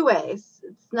two ways.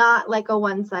 It's not like a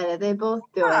one-sided. They both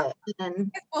do yeah, it. And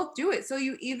guys both do it. So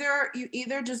you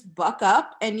either just buck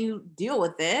up and you deal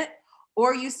with it,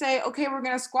 or you say, okay, we're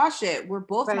gonna squash it.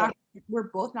 right. We're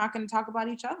both not gonna talk about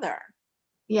each other.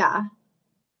 Yeah.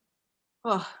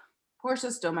 Oh,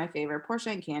 Portia's still my favorite.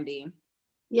 Portia and Candy.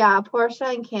 Yeah, Portia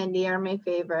and Candy are my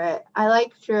favorite. I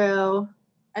like Drew.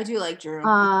 I do like Drew.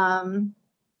 Um,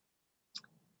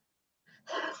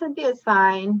 Cynthia's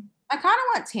fine. I kind of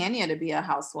want Tanya to be a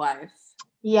housewife.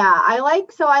 Yeah, I like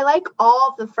all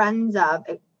of the friends of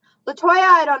Latoya.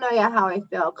 I don't know yet how I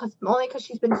feel because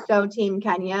she's been so team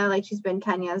Kenya. Like she's been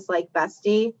Kenya's like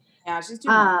bestie. Yeah, she's too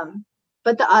much.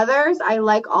 But the others, I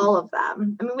like all of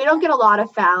them. I mean, we don't get a lot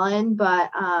of Fallon, but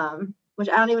which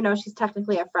I don't even know if she's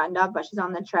technically a friend of, but she's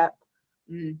on the trip.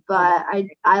 But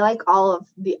I like all of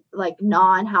the like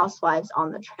non-housewives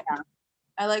on the trip. Yeah.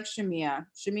 I like Shamia.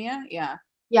 Shamia, yeah.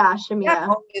 Yeah, Shamia. I've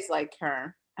always liked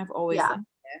her. I've always liked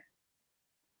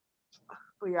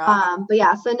her. But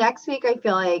yeah, so next week I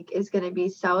feel like is gonna be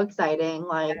so exciting.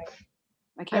 Like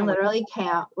I literally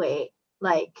can't wait.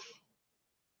 Like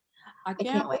I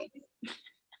can't wait.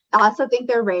 I also think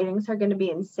their ratings are gonna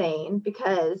be insane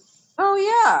because so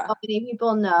many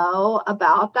people know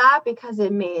about that because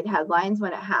it made headlines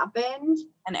when it happened.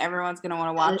 And everyone's gonna want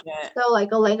to watch it. So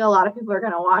like a lot of people are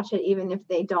gonna watch it even if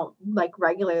they don't like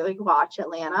regularly watch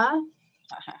Atlanta.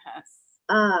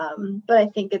 But I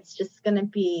think it's just gonna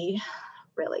be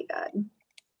really good.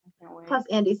 Plus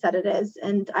Andy said it is,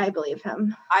 and I believe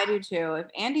him. I do too.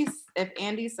 If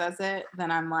Andy says it, then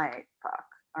I'm like, fuck.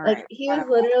 All like right. He was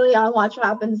literally on Watch What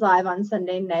Happens Live on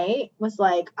Sunday night, was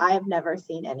like, I have never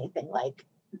seen anything like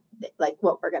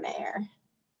what we're gonna air.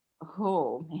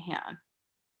 Oh man.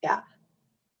 Yeah.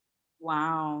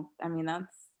 Wow. I mean,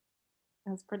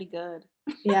 that's pretty good.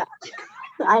 Yeah.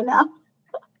 I know.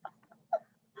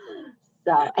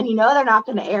 So, and they're not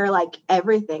going to air like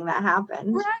everything that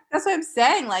happened. Right. That's what I'm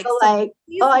saying. Like, so I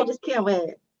just can't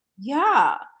wait.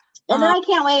 Yeah. And then I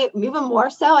can't wait even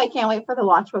more so. I can't wait for the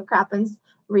Watch What Happens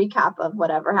recap of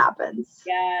whatever happens.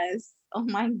 Yes. Oh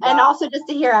my God. And also just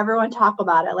to hear everyone talk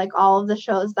about it, like all of the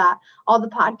shows all the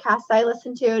podcasts I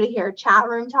listen to hear Chat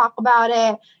Room talk about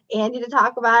it, Andy to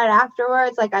talk about it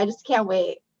afterwards. Like, I just can't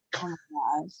wait. Oh my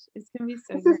gosh. It's going to be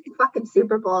so This great. is the fucking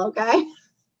Super Bowl, okay?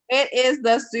 It is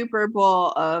the Super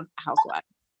Bowl of Housewives.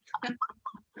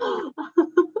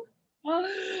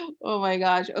 Oh my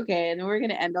gosh. Okay. And we're going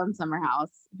to end on Summer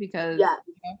House because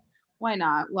why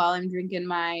not? While I'm drinking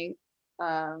my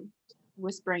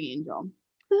Whispering Angel.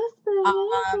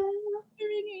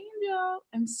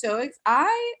 I'm so excited.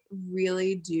 I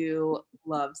really do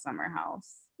love Summer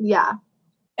House. Yeah.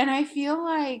 And I feel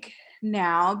like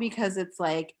now, because it's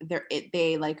like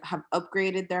they like have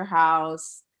upgraded their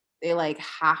house, they like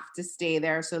have to stay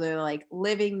there, so they're like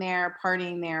living there,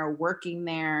 partying there, working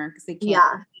there because they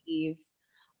can't leave.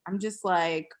 I'm just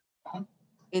like,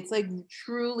 it's like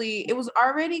truly, it was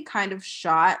already kind of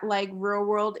shot like Real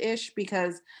World-ish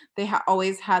because they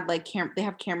always had like they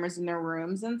have cameras in their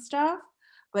rooms and stuff,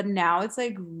 but now it's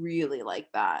like really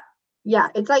like that. Yeah,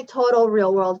 it's like total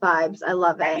Real World vibes. I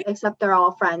love it. Except they're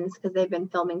all friends because they've been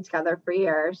filming together for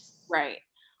years. Right.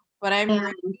 But I'm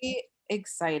really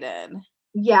excited.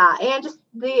 Yeah, and just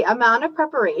the amount of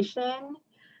preparation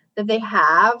that they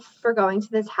have for going to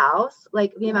this house,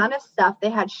 like the amount of stuff they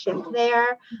had shipped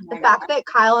there, the fact that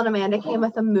Kyle and Amanda came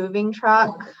with a moving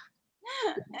truck,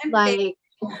 and like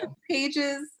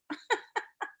Paige's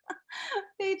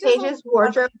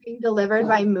wardrobe being delivered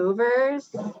by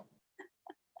movers.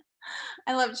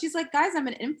 I love it. She's like, guys, I'm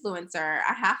an influencer.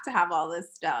 I have to have all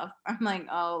this stuff. I'm like,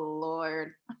 oh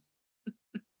Lord.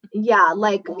 Yeah,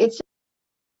 like it's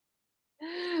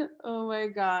Oh my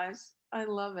gosh. I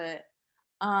love it.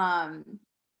 Um,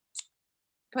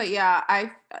 but yeah,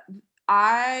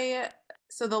 I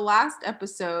so the last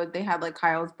episode they had like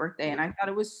Kyle's birthday and I thought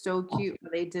it was so cute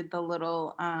when they did the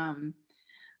little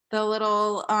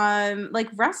like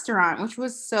restaurant, which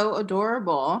was so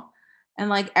adorable. And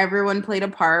like everyone played a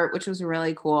part, which was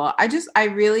really cool. I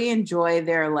really enjoy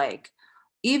their like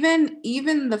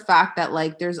even the fact that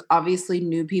like there's obviously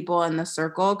new people in the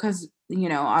circle because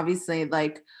obviously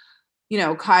like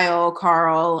Kyle,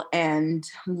 Carl, and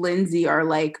Lindsay are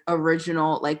like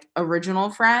original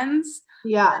friends.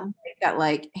 yeah, That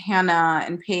like Hannah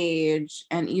and Paige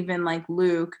and even like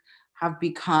Luke have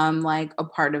become like a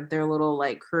part of their little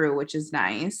like crew, which is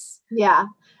nice. yeah.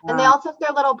 And they Um, all took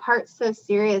their little parts so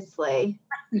seriously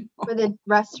for the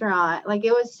restaurant. Like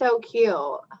it was so cute.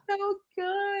 so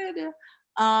good.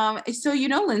 So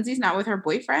Lindsay's not with her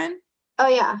boyfriend. Oh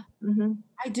yeah. Hmm.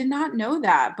 I did not know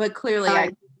that, but clearly Oh,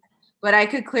 I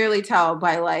could clearly tell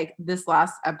by like this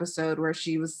last episode where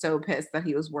she was so pissed that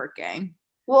he was working.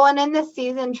 well, and in the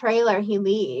season trailer, he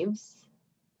leaves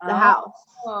the house.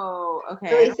 Oh, At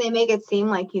okay. least they make it seem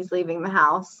like he's leaving the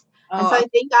house. And so Oh, I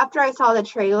think after I saw the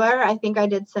trailer, I think I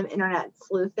did some internet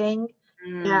sleuthing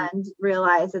mm, and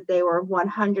realized that they were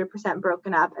 100%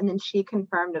 broken up. And then she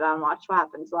confirmed it on Watch What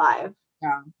Happens Live.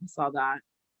 yeah, I saw that.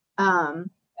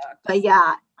 Um, Sucks. but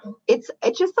yeah, it's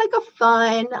just like a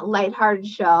fun, lighthearted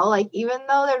show. Like even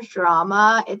though there's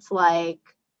drama, It's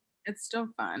still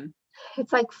fun.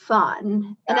 it's like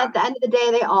fun. And Yeah. at the end of the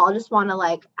day, they all just want to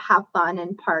like have fun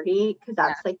and party because Yeah.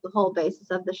 that's like the whole basis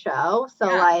of the show.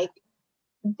 So Yeah. like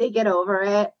they get over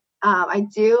it. I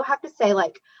do have to say,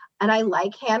 like, and I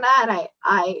like Hannah, and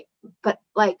but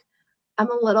like, I'm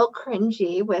a little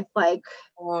cringy with like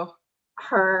Oh,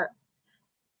 her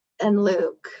and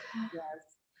Luke. yes.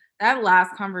 That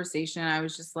last conversation, I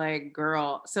was just like,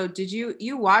 girl. So did you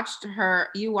watched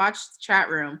chat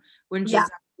room when Yeah, Giselle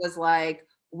was like,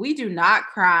 we do not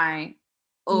cry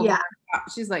over, yeah,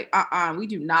 she's like, we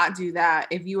do not do that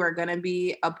if you are gonna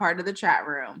be a part of the chat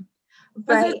room.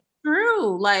 Because it's right.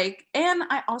 true. Like, and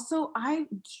I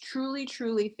truly,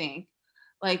 truly think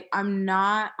like I'm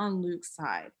not on Luke's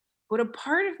side, but a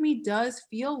part of me does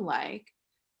feel like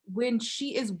when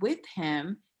she is with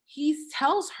him, he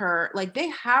tells her, like, they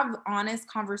have honest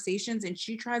conversations and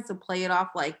she tries to play it off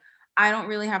like, I don't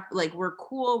really have, like, we're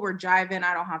cool, we're jiving,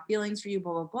 I don't have feelings for you,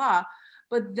 blah, blah, blah.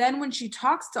 But then when she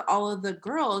talks to all of the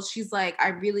girls, she's like, I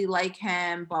really like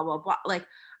him, blah, blah, blah. Like,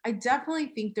 I definitely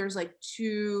think there's like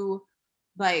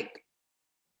like,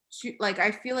 like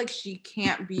I feel like she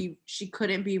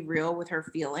couldn't be real with her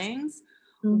feelings,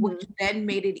 which Hmm. then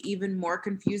made it even more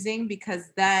confusing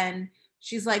because then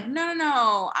she's like, no, no,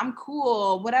 no, I'm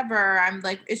cool, whatever. I'm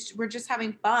like, we're just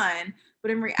having fun.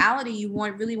 But in reality, you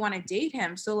really want to date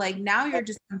him. So like now you're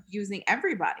just confusing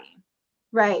everybody.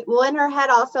 Right. Well, in her head,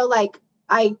 also, like,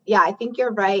 I think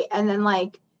you're right. And then,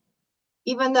 like,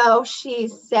 even though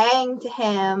she's saying to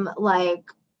him, like,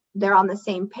 they're on the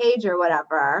same page or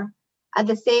whatever, at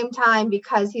the same time,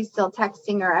 because he's still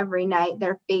texting her every night,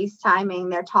 they're FaceTiming,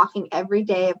 they're talking every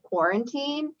day of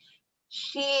quarantine.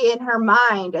 She, in her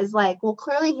mind, is like, well,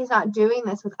 clearly he's not doing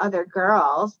this with other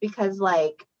girls because,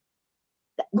 like,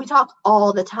 we talk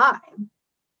all the time.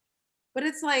 But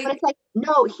it's But like, it's like,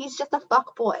 no, he's just a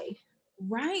fuck boy.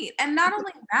 right. And not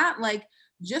only that, like,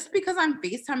 just because I'm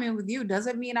FaceTiming with you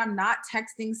doesn't mean I'm not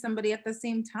texting somebody at the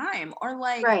same time. Or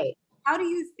like, Right. how do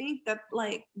you think that,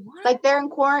 like, what? Like they're in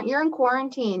quarantine, you're in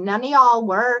quarantine. None of y'all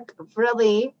work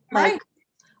really. Like, Right.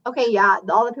 okay, yeah,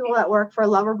 all the people that work for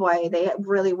Loverboy, they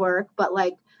really work, but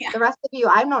like Yeah. the rest of you,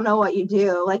 I don't know what you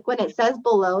do. Like when it says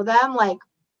below them, like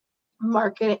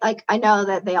marketing, like I know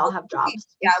that they all have jobs.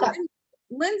 Yeah. Except,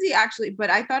 Lindsay actually, but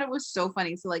I thought it was so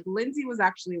funny. So like Lindsay was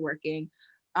actually working.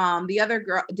 The other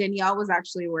girl, Danielle, was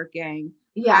actually working.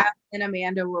 Kyle yeah, and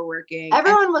Amanda were working. And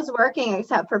everyone was working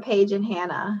except for Paige and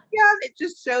Hannah. yeah, it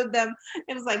just showed them.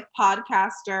 It was like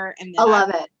podcaster, and I then love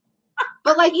it.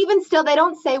 But like even still, they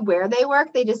don't say where they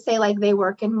work. They just say like they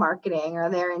work in marketing or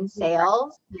they're in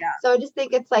sales. yeah, So I just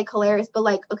think it's like hilarious. But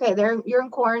like, okay, you're in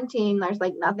quarantine. There's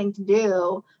like nothing to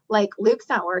do. Like Luke's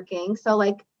not working, so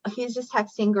like he's just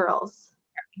texting girls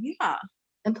yeah,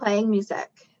 and playing music.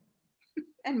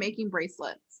 and making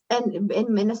bracelets And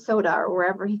in Minnesota or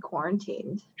wherever he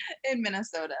quarantined. in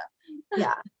Minnesota.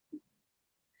 Yeah,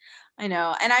 I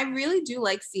know, and I really do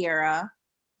like Sierra.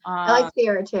 I Um, like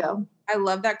Sierra too. I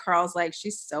love that Carl's like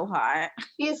she's so hot.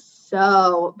 She is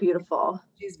so beautiful.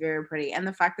 She's very pretty, and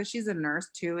the fact that she's a nurse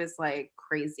too is like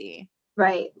crazy.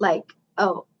 Right. Like,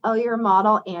 oh, you're a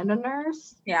model and a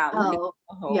nurse? Yeah, like, Oh,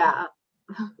 oh, yeah.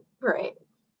 Great.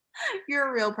 you're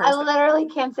a real I person. literally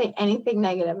can't say anything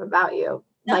negative about you.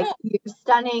 Like, No, you're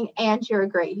stunning and you're a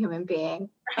great human being.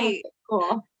 Okay, right.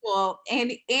 cool. Well,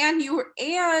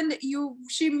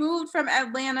 she moved from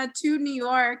Atlanta to New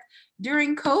York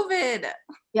during COVID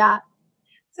Yeah,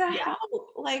 to yeah.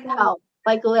 help. Help.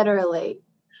 Like, literally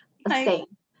a Like, saint.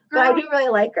 But I girl, do really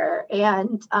like her,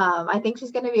 and I think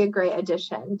she's going to be a great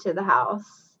addition to the house.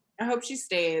 I hope she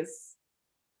stays.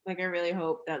 Like, I really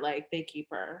hope that like they keep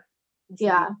her.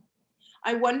 Yeah,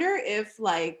 I wonder if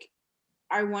like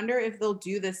I wonder if they'll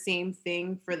do the same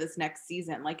thing for this next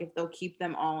season. Like if they'll keep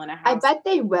them all in a I house, bet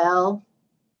they will.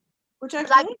 which I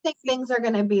 'Cause I feel like think things are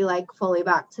going to be like fully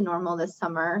back to normal this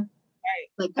summer.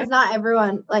 Like, I because not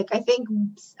everyone, like, I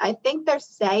think they're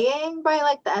saying by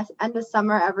like the end of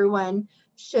summer everyone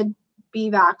should be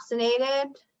vaccinated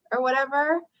or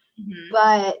whatever, mhm,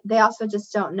 but they also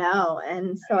just don't know,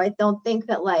 and so I don't think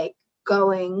that like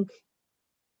going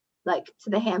like to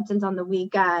the Hamptons on the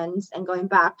weekends and going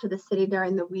back to the city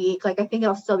during the week, like I think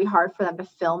it'll still be hard for them to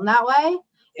film that way.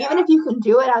 Even yeah, if you can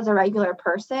do it as a regular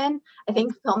person, I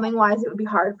think filming wise it would be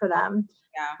hard for them.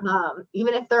 yeah,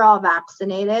 Even if they're all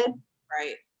vaccinated.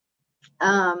 right.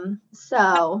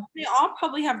 So They all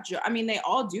probably have I mean, they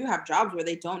all do have jobs where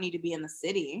they don't need to be in the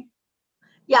city.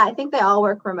 yeah, I think they all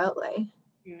work remotely.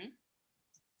 Mhm.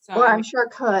 So Or I I'm mean, sure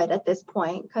could at this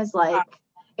point, because uh, like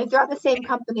if they're at the same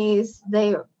companies, they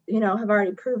have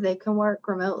already proved they can work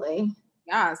remotely.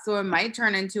 yeah, so it might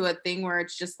turn into a thing where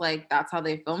it's just like that's how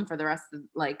they film for the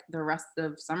rest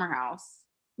of Summer House.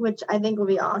 Which I think will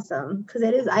be awesome because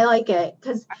it is. I like it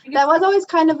because I think that it's was always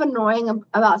kind of annoying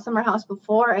about Summer House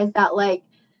before, is that like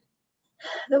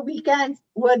the weekends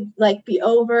would like be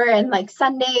over and like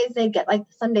Sundays they get like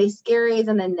Sunday scaries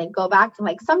and then they go back to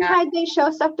like yeah, sometimes they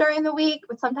show stuff during the week,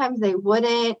 but sometimes they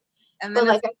wouldn't. and But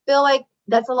then it's like I feel like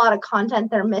that's a lot of content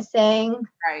they're missing.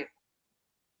 right.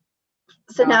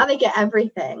 So No, now they get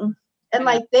everything. I And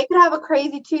know. like they could have a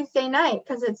crazy Tuesday night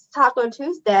because it's Taco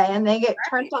Tuesday and they get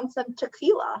turned Right. on some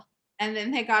tequila. And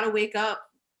then they gotta wake up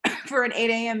for an 8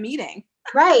 a.m. meeting.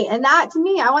 Right. And that to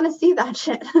me, I want to see that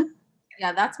shit.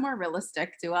 Yeah, that's more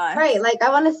realistic to us. Right. Like I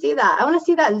want to see that. I want to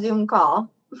see that Zoom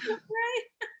call. Right.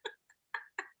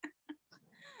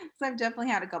 So I've definitely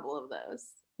had a couple of those.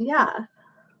 Yeah.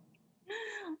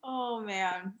 Oh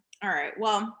man. All right.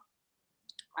 Well,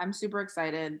 I'm super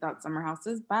excited that Summer House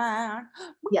is back.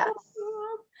 Yes.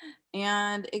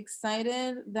 And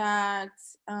excited that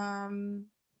I'm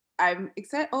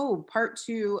excited. Oh, part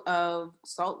 2 of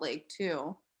Salt Lake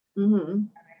too. Hmm.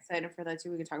 Excited for that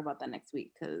too. We can talk about that next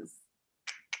week because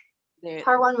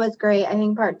Part one was great. I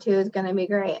think part two is going to be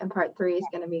great. And part three is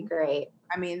going to be great.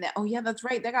 I mean, oh yeah, that's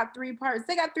right. They got 3 parts.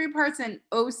 They got 3 parts in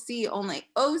OC only.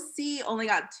 OC only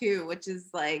got 2, which is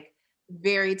like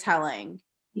very telling.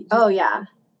 Oh, yeah.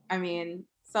 I mean,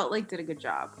 Salt Lake did a good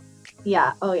job.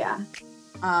 Yeah. Oh, yeah.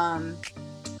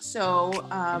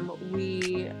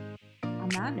 We on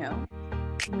that note,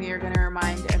 we are going to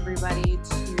remind everybody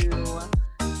to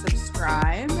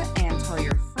subscribe and tell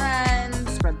your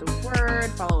friends, spread the word,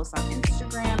 follow us on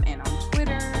Instagram and on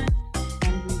Twitter,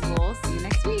 and we will see you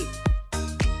next week.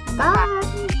 Bye.